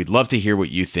nominees. We'd love to hear what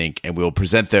you think, and we'll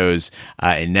present those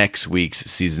in next week's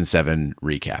Season 7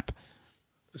 recap.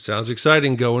 Sounds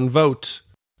exciting. Go and vote.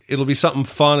 It'll be something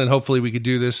fun, and hopefully we could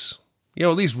do this, at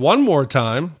least one more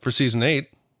time for Season 8.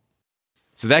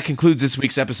 So that concludes this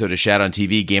week's episode of Shat on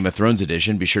TV Game of Thrones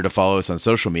Edition. Be sure to follow us on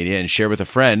social media and share with a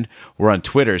friend. We're on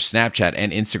Twitter, Snapchat,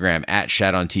 and Instagram at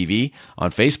Shat on TV. On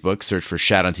Facebook, search for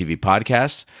Shat on TV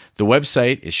Podcasts. The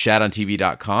website is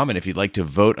shatontv.com, and if you'd like to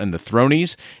vote on the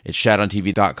Thronies, it's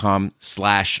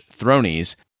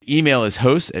shatontv.com/Thronies. Email is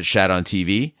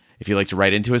hosts@shatontv. If you'd like to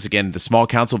write into us, again, the small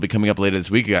council will be coming up later this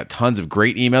week. We got tons of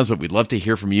great emails, but we'd love to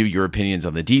hear from you, your opinions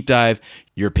on the deep dive,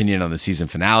 your opinion on the season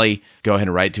finale. Go ahead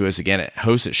and write to us again at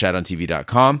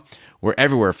hosts@shatontv.com. We're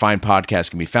everywhere fine podcasts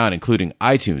can be found, including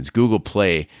iTunes, Google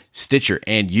Play, Stitcher,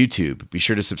 and YouTube. Be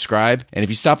sure to subscribe. And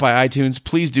if you stop by iTunes,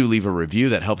 please do leave a review.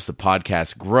 That helps the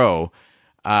podcast grow.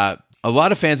 A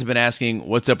lot of fans have been asking,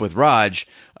 what's up with Raj?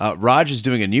 Raj is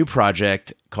doing a new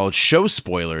project called Show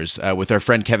Spoilers with our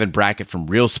friend Kevin Brackett from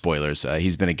Real Spoilers.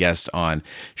 He's been a guest on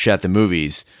Shat the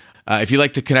Movies. If you'd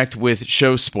like to connect with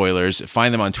Show Spoilers,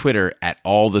 find them on Twitter at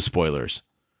All the Spoilers.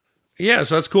 Yeah,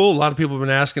 so that's cool. A lot of people have been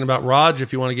asking about Raj.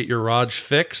 If you want to get your Raj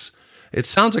fix, it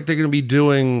sounds like they're going to be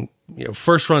doing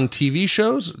first-run TV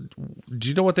shows. Do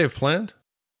you know what they have planned?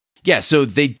 Yeah, so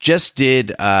they just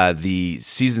did the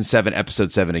Season 7,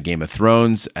 Episode 7 of Game of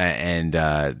Thrones, and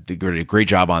they did a great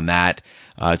job on that.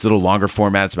 It's a little longer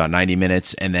format. It's about 90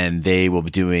 minutes, and then they will be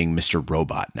doing Mr.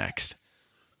 Robot next.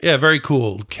 Yeah, very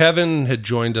cool. Kevin had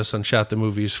joined us on Shat the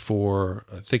Movies for,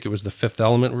 I think it was the Fifth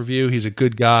Element review. He's a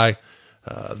good guy.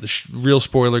 The Real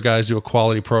Spoiler guys do a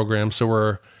quality program, so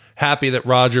we're happy that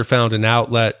Roger found an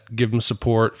outlet. Give him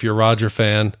support if you're a Roger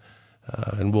fan.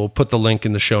 And we'll put the link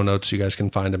in the show notes so you guys can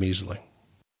find them easily.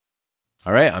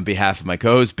 All right, on behalf of my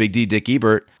co-host, Big D Dick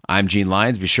Ebert, I'm Gene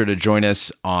Lyons. Be sure to join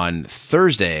us on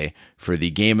Thursday for the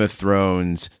Game of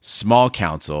Thrones Small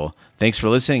Council. Thanks for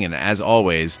listening, and as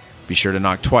always, be sure to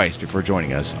knock twice before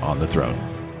joining us on the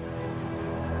throne.